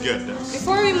gorgeous good.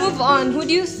 Before we move on, who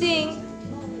do you think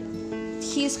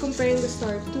he's comparing the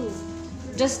star to?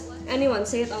 Just anyone,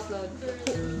 say it out loud.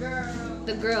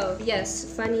 The girl, yes,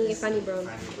 Fanny Brown.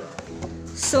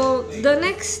 So the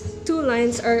next two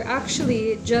lines are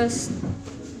actually just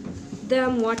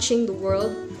them watching the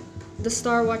world the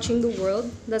star watching the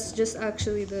world. That's just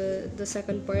actually the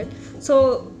second part.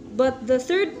 So, but the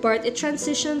third part, it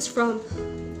transitions from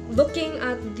looking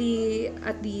at the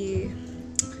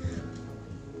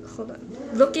hold on,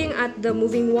 looking at the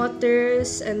moving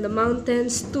waters and the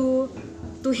mountains to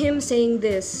him saying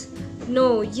this: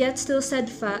 "No, yet still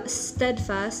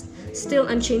steadfast, still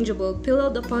unchangeable,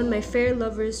 pillowed upon my fair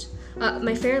love's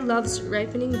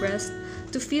ripening breast,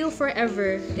 to feel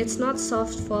forever its not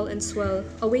soft fall and swell,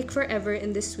 awake forever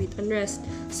in this sweet unrest."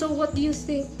 So what do you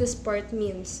think this part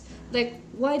means? Like,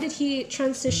 why did he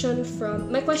transition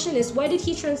from, my question is, why did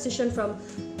he transition from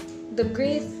the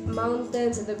great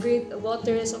mountains and the great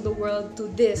waters of the world to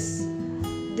this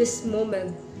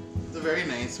moment? It's a very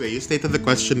nice way. You stated the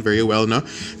question very well, no?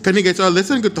 Can you guys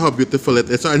listen to how beautiful it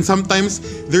is? And sometimes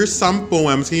there's some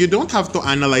poems and you don't have to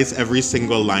analyze every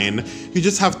single line. You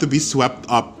just have to be swept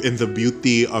up in the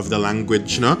beauty of the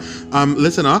language, no?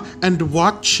 Listen, and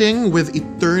watching with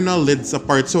eternal lids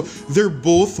apart. So they're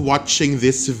both watching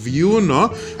this view,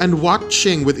 no? And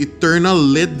watching with eternal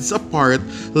lids apart,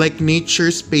 like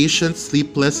nature's patient,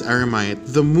 sleepless eremite.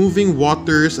 The moving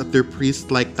waters at their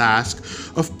priest-like task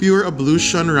of pure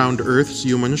ablution round Earth's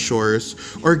human shores,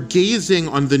 or gazing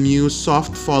on the new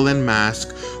soft fallen mask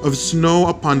of snow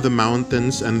upon the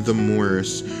mountains and the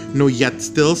moors. No, yet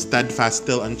still steadfast,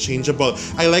 still unchangeable.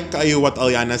 I like what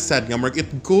Aliana said, Ngamurk.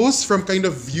 It goes from kind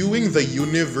of viewing the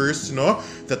universe, no?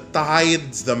 The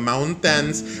tides, the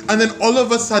mountains, and then all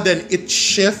of a sudden it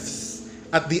shifts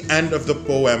at the end of the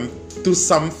poem to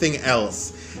something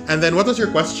else. And then what was your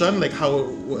question? Like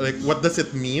what does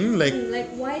it mean? Like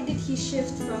why did he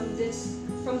shift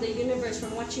from the universe,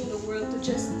 from watching the world to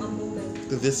just a moment?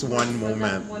 To this one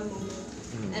moment. One moment.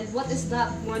 And what is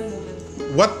that one moment?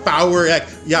 What power,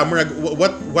 Murag,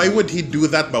 why would he do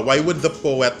that? But why would the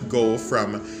poet go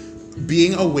from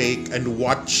being awake and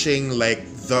watching like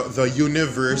the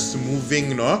universe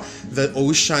moving, no? The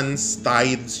oceans,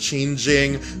 tides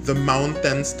changing, the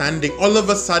mountains standing, all of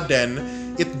a sudden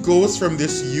it goes from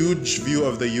this huge view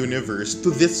of the universe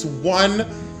to this one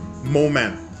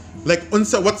moment. Like,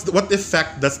 what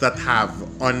effect does that have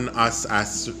on us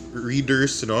as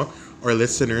readers, or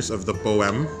listeners of the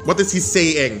poem? What is he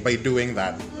saying by doing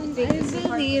that? I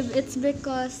believe it's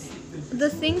because the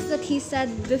things that he said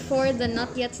before the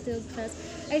not yet still fast,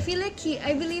 I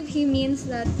believe he means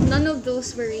that none of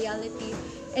those were reality.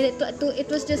 And it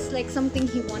was just like something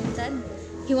he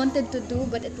wanted to do,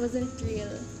 but it wasn't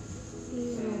real.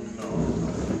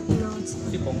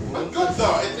 Good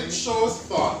though, it shows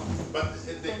thought, but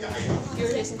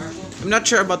I'm not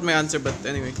sure about my answer, but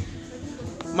anyway.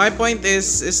 My point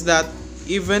is that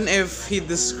even if he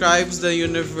describes the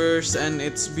universe and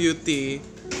its beauty,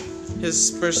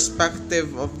 his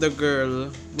perspective of the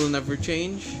girl will never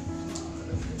change.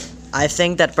 I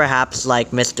think that perhaps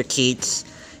like Mr. Keats,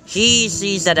 he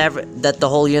sees that the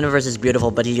whole universe is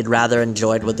beautiful, but he'd rather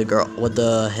enjoy it with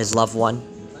his loved one.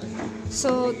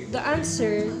 So the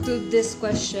answer to this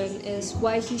question is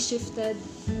why he shifted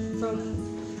from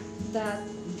the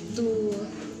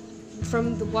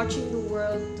watching the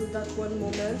world to that one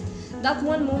moment. That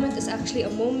one moment is actually a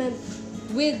moment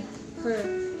with her.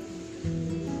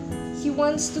 He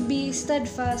wants to be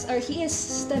steadfast, or he is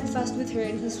steadfast with her,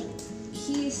 and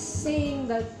he's saying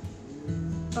that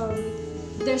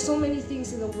there's so many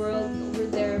things in the world over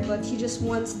there, but he just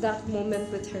wants that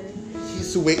moment with her.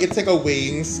 It's like a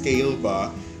weighing scale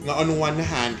ba. Nga on one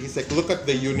hand, he's like, look at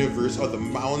the universe, or the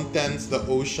mountains, the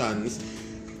oceans.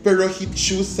 Pero he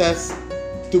chooses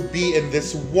to be in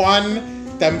this one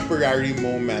temporary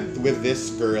moment with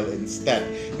this girl instead.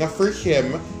 Nga for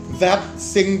him, that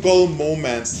single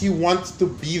moment, he wants to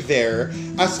be there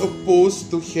as opposed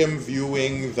to him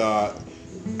viewing the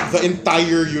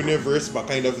entire universe, but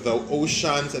kind of the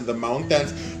oceans and the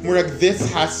mountains. Murag,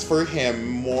 this has for him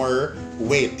more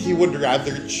weight. He would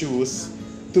rather choose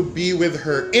to be with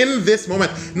her in this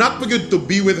moment. Not to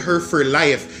be with her for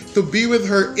life, to be with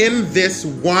her in this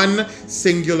one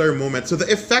singular moment. So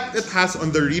the effect it has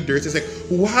on the readers is like,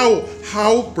 wow,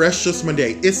 how precious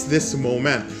Monday is this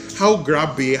moment. How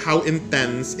grabe, how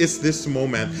intense is this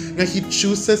moment. And he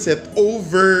chooses it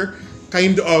over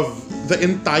kind of the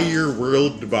entire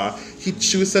world ba. He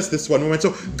chooses this one moment.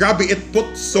 So grabe, it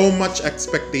puts so much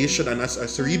expectation on us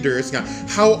as readers nga,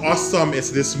 how awesome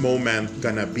is this moment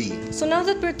gonna be. So now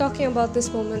that we're talking about this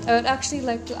moment, I would actually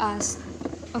like to ask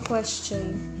a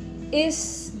question.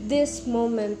 Is this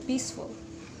moment peaceful?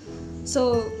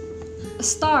 So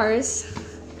stars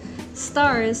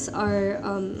are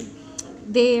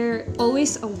they're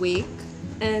always awake,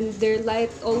 and their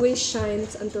light always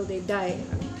shines until they die.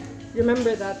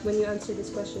 Remember that when you answer this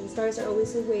question. Stars are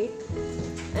always awake,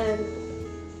 and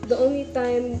the only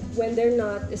time when they're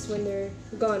not is when they're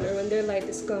gone or when their light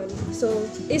is gone. So,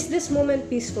 is this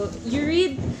moment peaceful? You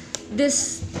read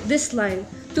this line.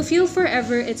 To feel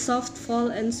forever, its soft fall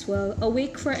and swell,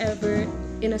 awake forever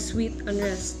in a sweet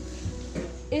unrest.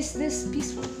 Is this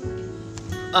peaceful?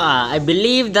 I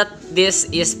believe that this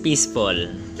is peaceful.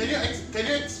 Can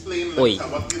you explain Oy.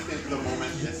 what do you think the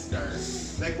moment is, Dar?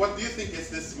 Like, what do you think is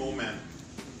this moment?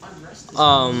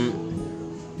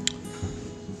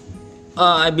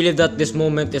 I believe that this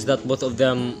moment is that both of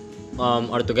them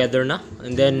are together na,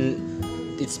 and then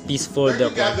it's peaceful.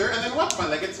 They're together, and then what?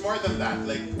 Like, it's more than that.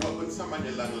 Like, what someone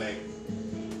ilang, like,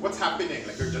 what's happening?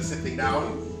 Like, you're just sitting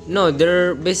down? No,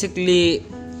 they're basically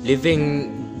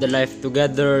living the life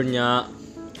together nya.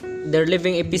 They're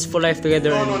living a peaceful life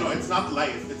together. No, it's not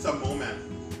life. It's a moment.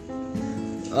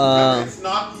 It's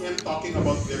not him talking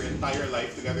about their entire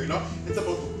life together. No, it's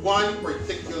about one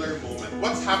particular moment.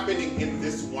 What's happening in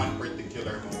this one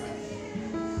particular moment?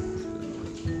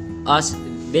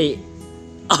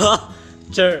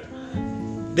 Sure,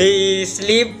 they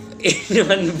sleep in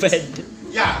one bed.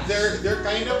 Yeah, they're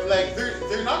kind of like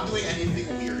they're not doing anything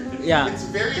weird. Yeah. It's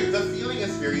the feeling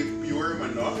is very pure,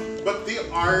 mano. But they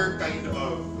are kind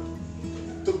of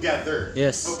together.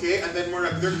 Yes. Okay, and then more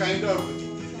like they're kind of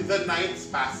the night's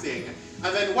passing,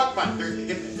 and then what man?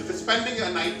 They're spending a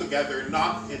night together,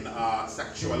 not in a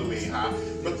sexual way,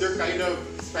 but they're kind of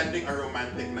spending a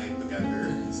romantic night together.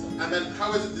 And then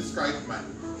how is it described, man?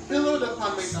 Pillowed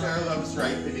upon my fair love's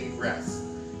ripening breast.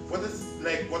 What is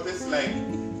like?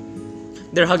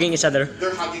 They're hugging each other.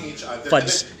 They're hugging each other.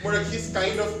 Fudge. And then, more like he's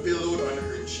kind of pillowed on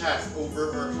her chest,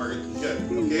 over her heart.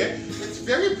 Okay? It's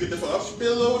very beautiful.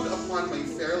 Pillowed upon my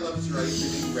fair love's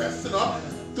ripening breast. You know?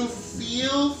 To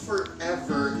feel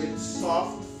forever its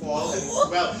soft fall and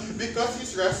swell. Because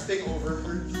he's resting over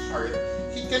her heart,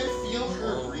 he can feel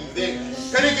her breathing.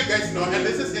 Can you guys know? And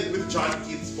this is it with John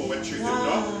Keats' poetry, you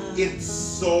know? It's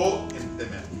so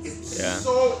intimate. It's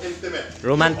so intimate.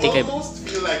 Romantic. You almost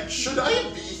feel like, should I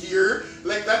be here?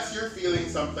 Like, that's your feeling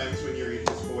sometimes when you read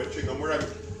his poetry. More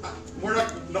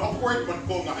like awkward man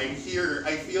ko nga I'm here.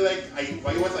 I feel like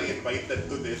why was I invited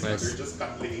to this? Yes. They're just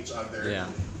cuddling each other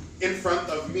in front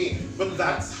of me. But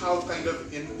that's how kind of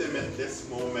intimate this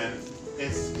moment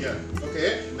is here.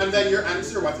 Okay? And then your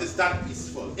answer, what is that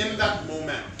peaceful? In that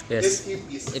moment, is he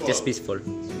peaceful? It is peaceful.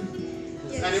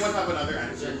 Does anyone have another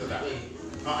answer to that?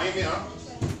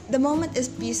 The moment is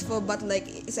peaceful, but like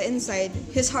it's inside.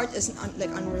 His heart is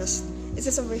unrest. It's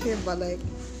just over here, but like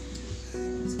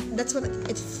that's what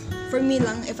it's for me.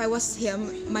 Lang, if I was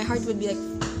him, my heart would be like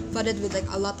flooded with like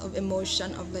a lot of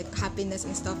emotion of like happiness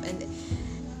and stuff. And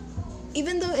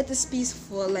even though it is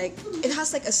peaceful, like it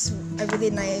has like a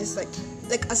really nice like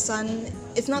a sun.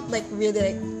 It's not like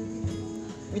really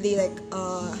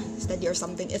steady or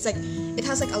something. It's like it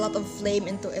has like a lot of flame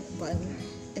into it,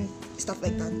 and stuff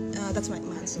like that. That's my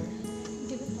answer.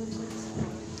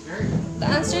 The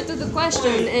answer to the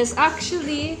question is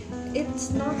actually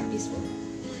it's not peaceful.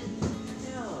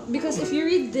 Because if you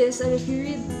read this and if you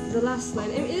read the last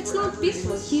line, I mean, it's not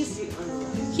peaceful.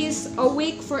 He's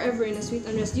awake forever in a sweet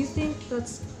unrest. Do you think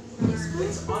that's peaceful?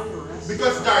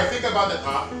 Because Dar, think about it.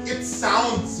 It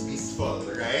sounds peaceful,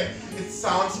 right? It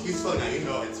sounds peaceful. Now you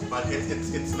know it's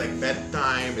like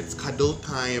bedtime. It's cuddle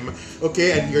time.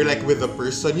 Okay, and you're like with the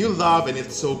person you love, and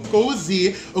it's so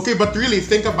cozy. Okay, but really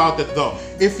think about it though.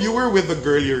 If you were with a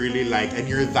girl you really like and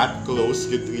you're that close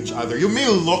to each other, you may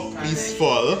look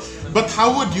peaceful, but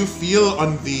how would you feel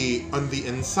on the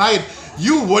inside?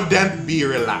 You wouldn't be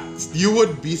relaxed. You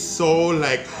would be so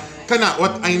like kinda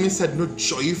what Amy said, no,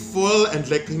 joyful and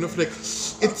like kind of like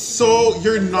it's so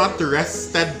you're not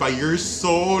rested, but you're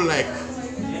so like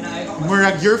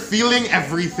you're feeling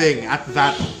everything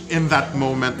in that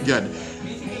moment. Good.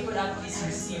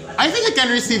 I think I can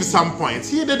receive some points.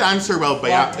 He did answer well, but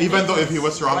yeah, even though if he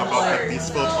was wrong about the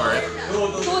peaceful part. 2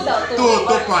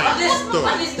 points.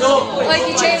 2.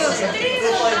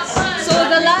 So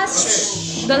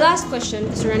the last question,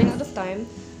 because we're running out of time.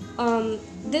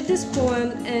 Did this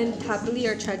poem end happily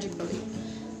or tragically?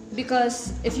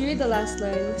 Because if you read the last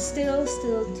line, still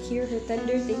hear her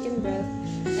tender taken breath,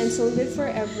 and so live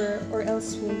forever or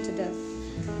else swoon to death.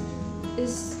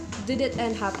 Did it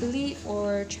end happily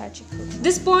or tragically?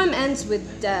 This poem ends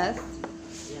with death,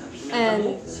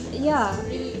 and yeah,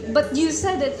 but you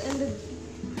said it ended.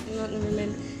 Never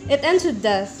mind. It ends with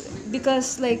death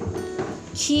because like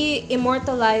he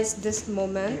immortalized this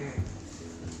moment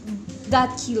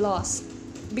that he lost.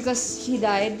 Because he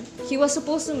died. He was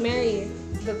supposed to marry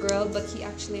the girl, but he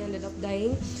actually ended up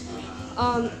dying.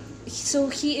 So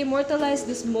he immortalized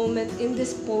this moment in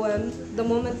this poem, the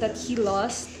moment that he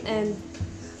lost, and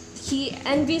he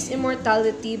envies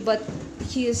immortality, but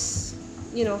he is,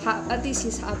 you know, at least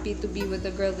he's happy to be with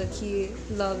the girl that he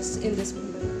loves in this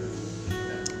moment.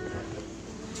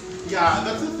 Yeah,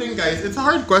 that's the thing, guys. It's a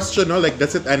hard question, no? Like,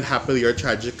 does it end happily or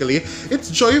tragically?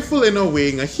 It's joyful in a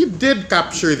way. Nga. He did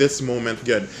capture this moment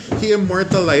good. He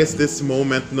immortalized this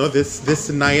moment, no? This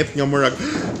night, nga murag,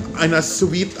 and a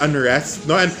sweet unrest,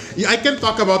 no? And I can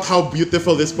talk about how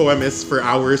beautiful this poem is for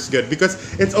hours, good, because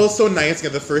it's also nice.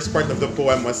 Nga, the first part of the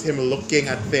poem was him looking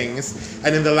at things,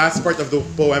 and in the last part of the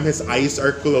poem, his eyes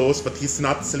are closed, but he's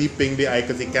not sleeping the eye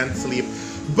because he can't sleep.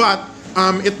 But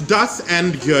it does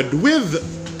end good with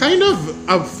kind of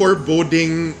a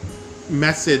foreboding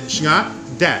message nga,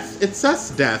 death. It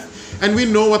says death. And we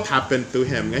know what happened to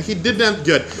him. He didn't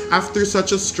good. After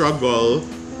such a struggle,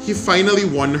 he finally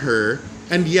won her,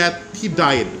 and yet he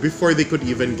died before they could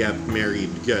even get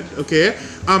married. Good. Okay?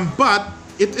 But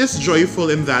it is joyful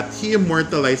in that he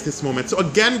immortalized this moment. So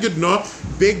again, good no,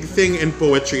 big thing in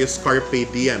poetry is carpe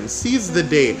diem. Seize the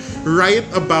day. Write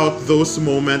about those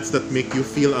moments that make you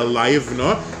feel alive,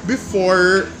 no?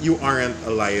 Before you aren't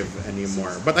alive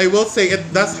anymore. But I will say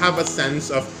it does have a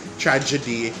sense of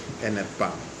tragedy in it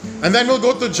pa. And then we'll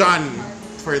go to John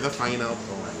for the final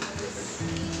poem.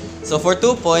 So for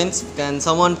 2 points, can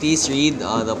someone please read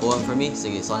the poem for me?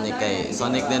 Sige, Sonic kay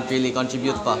Sonic didn't really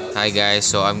contribute pa. Hi guys,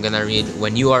 so I'm gonna read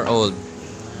When You Are Old.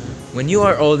 When you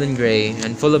are old and gray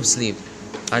and full of sleep,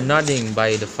 and nodding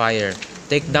by the fire,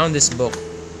 take down this book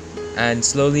and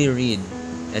slowly read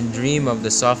and dream of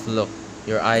the soft look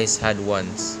your eyes had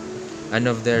once, and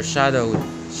of their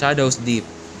shadows deep.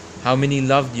 How many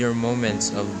loved your moments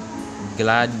of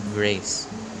glad grace,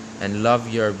 and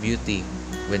love your beauty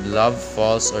with love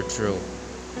false or true.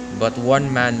 But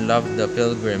one man loved the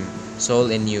pilgrim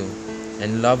soul in you,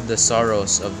 and loved the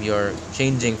sorrows of your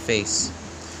changing face,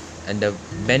 and the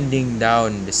bending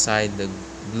down beside the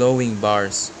glowing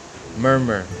bars,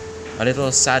 murmur a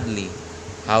little sadly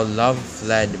how love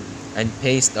fled and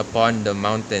paced upon the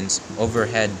mountains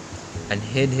overhead, and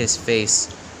hid his face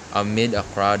amid a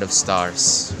crowd of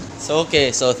stars. So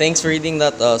thanks for reading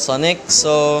that, Sonic.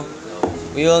 So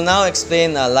we will now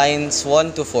explain lines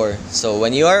 1 to 4. So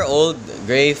when you are old,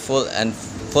 gray, full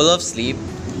of sleep,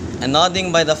 and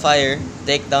nodding by the fire,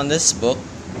 take down this book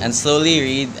and slowly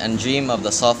read and dream of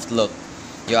the soft look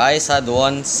your eyes had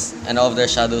once, and of their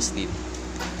shadows deep.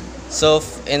 So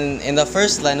in the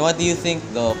first line, what do you think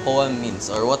the poem means,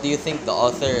 or what do you think the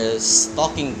author is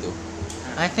talking to?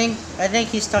 I think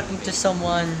he's talking to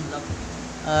someone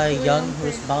young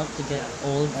who's bound to get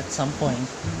old at some point.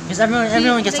 Because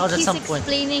everyone gets old at some point.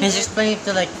 He's explaining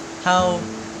to like how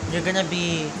you're gonna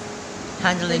be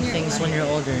handling things when you're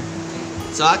older.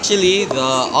 So actually, the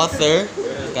author,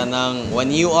 kanang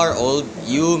when you are old,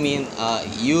 you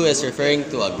is referring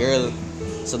to a girl.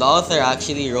 So the author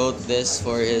actually wrote this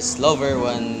for his lover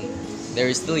when they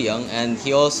were still young, and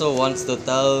he also wants to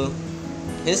tell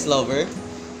his lover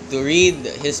to read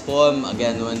his poem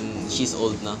again when she's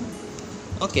old na.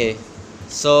 Okay,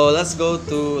 so let's go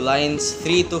to lines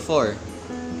 3 to 4.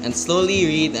 And slowly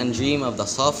read and dream of the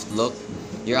soft look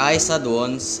your eyes had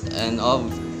once, and of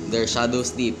their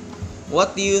shadows deep.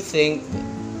 What do you think,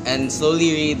 and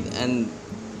slowly read and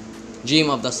dream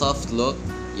of the soft look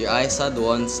your eyes had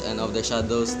once, and of their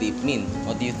shadows deep mean?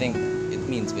 What do you think it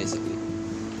means basically?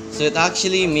 So it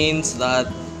actually means that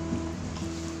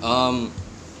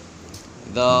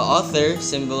the author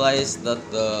symbolized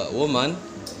that the woman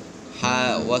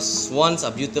was once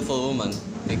a beautiful woman.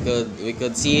 We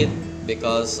could see it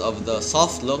because of the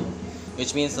soft look,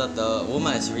 which means that the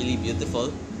woman is really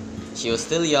beautiful. She was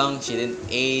still young, she didn't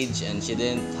age, and she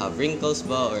didn't have wrinkles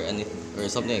or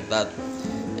something like that.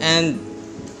 And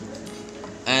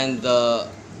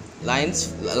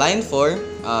line 4,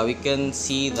 we can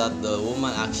see that the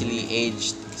woman actually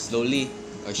aged slowly,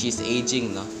 or she's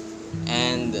aging now.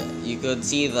 And you could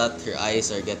see that her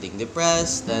eyes are getting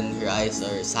depressed, and her eyes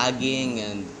are sagging,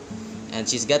 and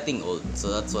she's getting old. So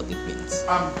that's what it means.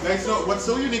 Guys, so what's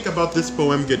so unique about this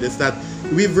poem, good, is that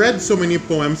we've read so many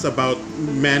poems about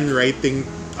men writing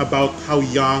about how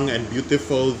young and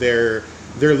beautiful their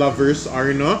lovers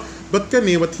are, no? But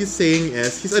kani, what he's saying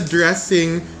is he's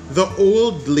addressing the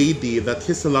old lady that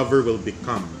his lover will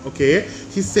become. Okay?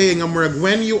 He's saying, Amurag,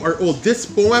 when you are old, this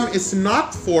poem is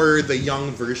not for the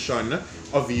young version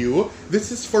of you.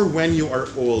 This is for when you are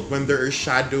old, when there are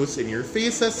shadows in your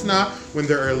faces na, when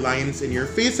there are lines in your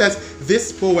faces.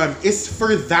 This poem is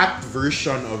for that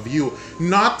version of you,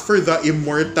 not for the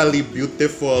immortally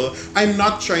beautiful. I'm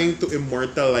not trying to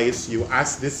immortalize you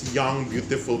as this young,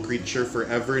 beautiful creature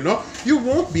forever. No, you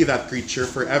won't be that creature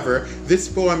forever. This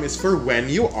poem is for when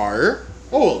you are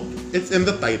old. It's in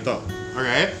the title.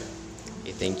 Alright?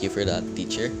 Thank you for that,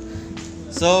 teacher.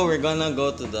 So we're gonna go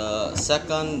to the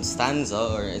second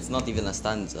stanza, or it's not even a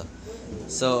stanza.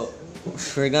 So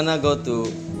we're gonna go to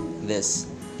this.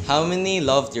 How many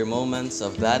loved your moments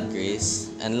of glad grace,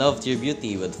 and loved your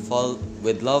beauty with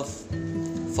love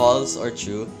false or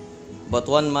true? But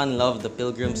one man loved the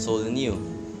pilgrim soul in you,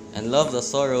 and loved the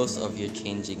sorrows of your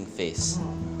changing face.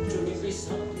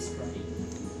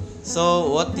 So,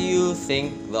 what do you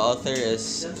think the author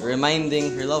is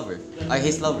reminding her lover?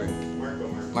 His lover?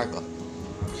 Marco.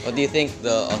 What do you think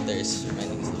the author is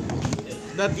reminding his lover?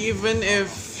 That even if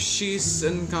she's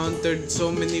encountered so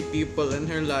many people in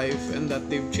her life and that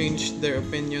they've changed their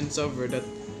opinions of her, that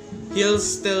he'll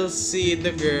still see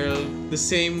the girl the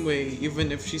same way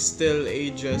even if she still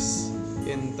ages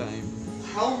in time.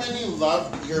 How many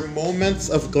loved your moments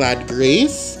of glad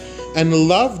grace and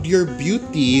loved your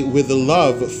beauty with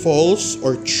love false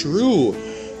or true?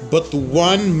 But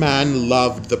one man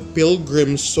loved the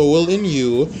pilgrim soul in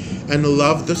you and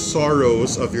loved the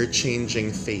sorrows of your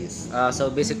changing face.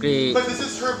 So basically, But this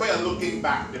is her by looking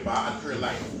back, diba, at her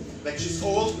life. Like she's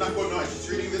old, she's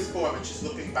reading this poem and she's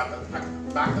looking back at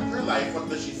her life. What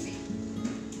does she see?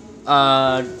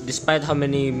 despite how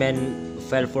many men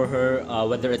fell for her,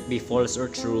 whether it be false or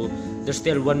true, there's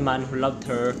still one man who loved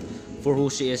her for who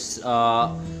she is,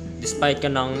 despite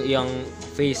kanang iyang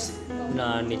face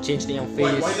na ni-change na iyang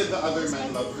face. Why did the other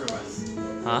men love her less?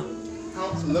 Huh?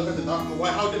 Look at the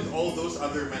document. How did all those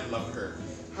other men love her?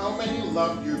 How many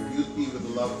loved your beauty with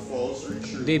love false or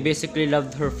true? They basically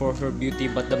loved her for her beauty,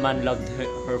 but the man loved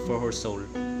her for her soul.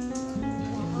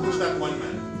 Who's that one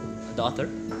man? The author?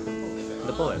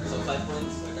 The poet. So 5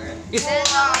 points.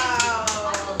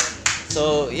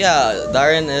 So yeah,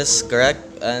 Darren is correct,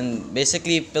 and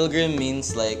basically pilgrim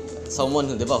means like someone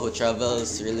who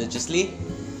travels religiously.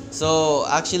 So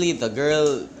actually the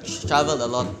girl traveled a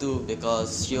lot too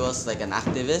because she was like an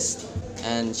activist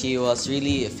and she was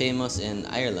really famous in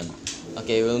Ireland.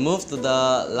 Okay, we'll move to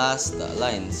the last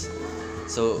lines.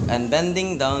 So, and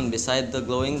bending down beside the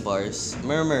glowing bars,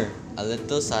 murmur a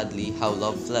little sadly how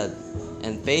love fled,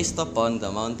 and paced upon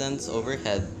the mountains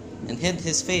overhead, and hid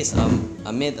his face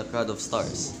amid a crowd of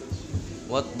stars.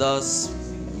 What does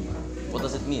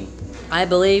it mean? I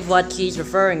believe what he's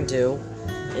referring to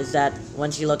is that when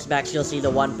she looks back, she'll see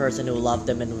the one person who loved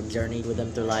him and who journeyed with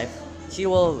him through life.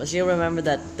 She'll remember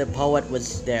that the poet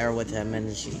was there with him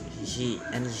and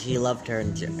she loved her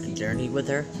and journeyed with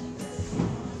her.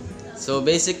 So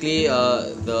basically,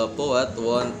 the poet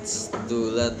wants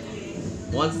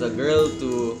the girl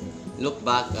to look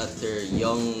back at her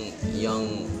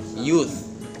young youth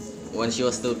when she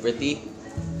was still pretty,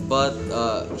 but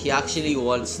he actually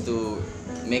wants to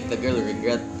make the girl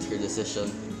regret her decision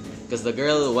because the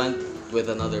girl went with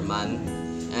another man,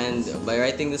 and by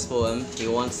writing this poem, he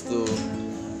wants to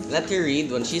let her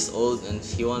read when she's old, and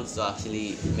he wants to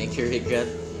actually make her regret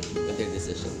with her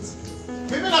decisions.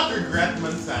 Maybe not regret,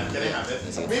 Mansan. Can I have it?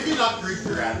 Maybe not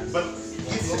regret, but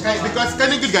because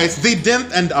kind of good guys, they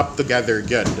didn't end up together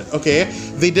good. Okay,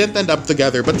 they didn't end up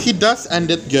together, but he does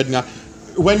end it good. Nga,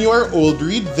 when you are old,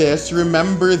 read this.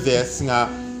 Remember this. Nga,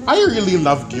 I really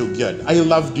loved you good. I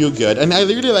loved you good, and I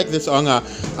really like this song.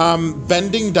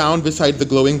 Bending down beside the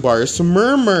glowing bars,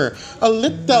 murmur a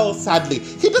little sadly.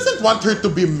 He doesn't want her to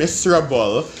be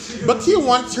miserable, but he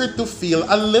wants her to feel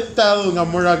a little nga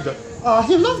murag.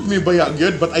 He loved me ba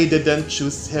good, but I didn't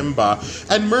choose him ba.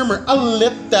 And murmur a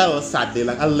little sadly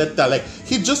lang, a little like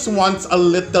he just wants a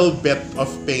little bit of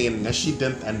pain na she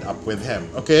didn't end up with him.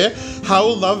 Okay, how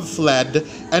love fled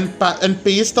and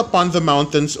paced upon the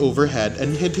mountains overhead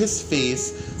and hid his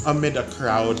face amid a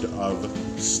crowd of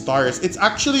stars. It's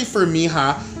actually for me,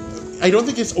 I don't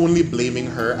think he's only blaming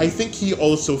her. I think he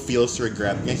also feels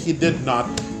regret. He did not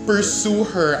pursue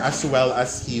her as well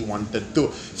as he wanted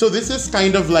to. So this is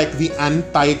kind of like the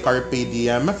anti-carpe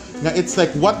diem. It's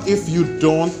like, what if you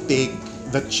don't take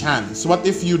the chance? What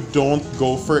if you don't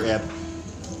go for it?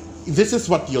 This is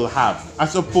what you'll have.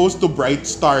 As opposed to Bright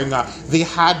Star nga, they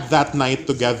had that night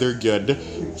together good.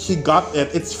 He got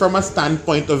it. It's from a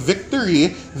standpoint of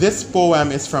victory. This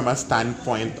poem is from a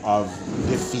standpoint of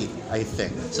defeat, I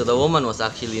think. So the woman was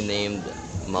actually named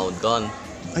Maud Gonne,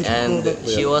 and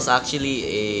she was actually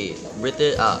a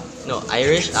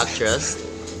Irish actress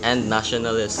and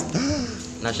nationalist.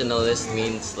 Nationalist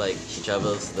means like she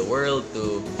travels the world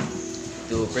to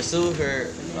pursue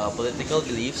her political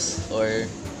beliefs or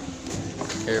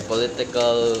her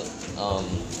political,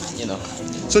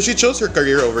 So she chose her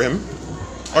career over him?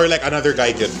 Or like another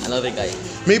guy did? Another guy.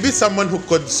 Maybe someone who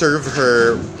could serve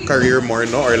her career more,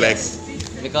 no? Or like...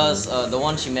 Because the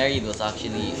one she married was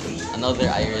actually another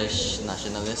Irish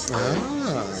nationalist, or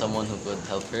someone who could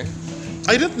help her.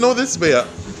 I didn't know this, Bea.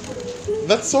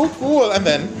 That's so cool. And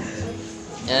then?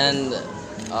 And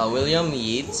William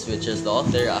Yeats, which is the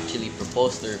author, actually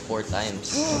proposed to her 4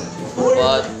 times.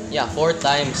 But yeah, 4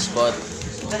 times. But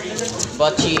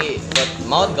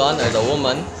Maud Gonne, or the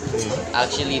woman,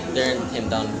 actually turned him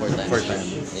down 4 times. 4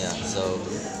 times. Yeah. So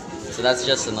that's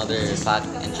just another fact,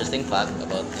 interesting fact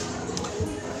about him.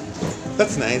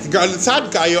 That's nice. Girl,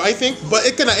 sad kayo, I think, but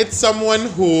it's someone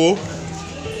who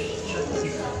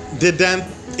didn't,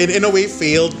 in a way,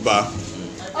 failed ba?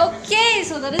 Okay,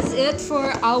 so that is it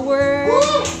for our.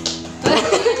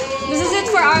 This is it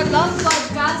for our love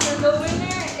podcast, and the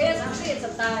winner is actually it's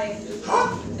a tie.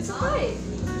 It's a tie.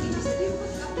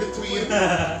 Between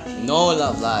No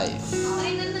Love Life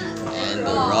and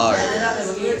the Roar.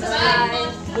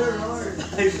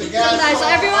 So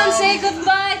everyone say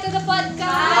goodbye to the podcast.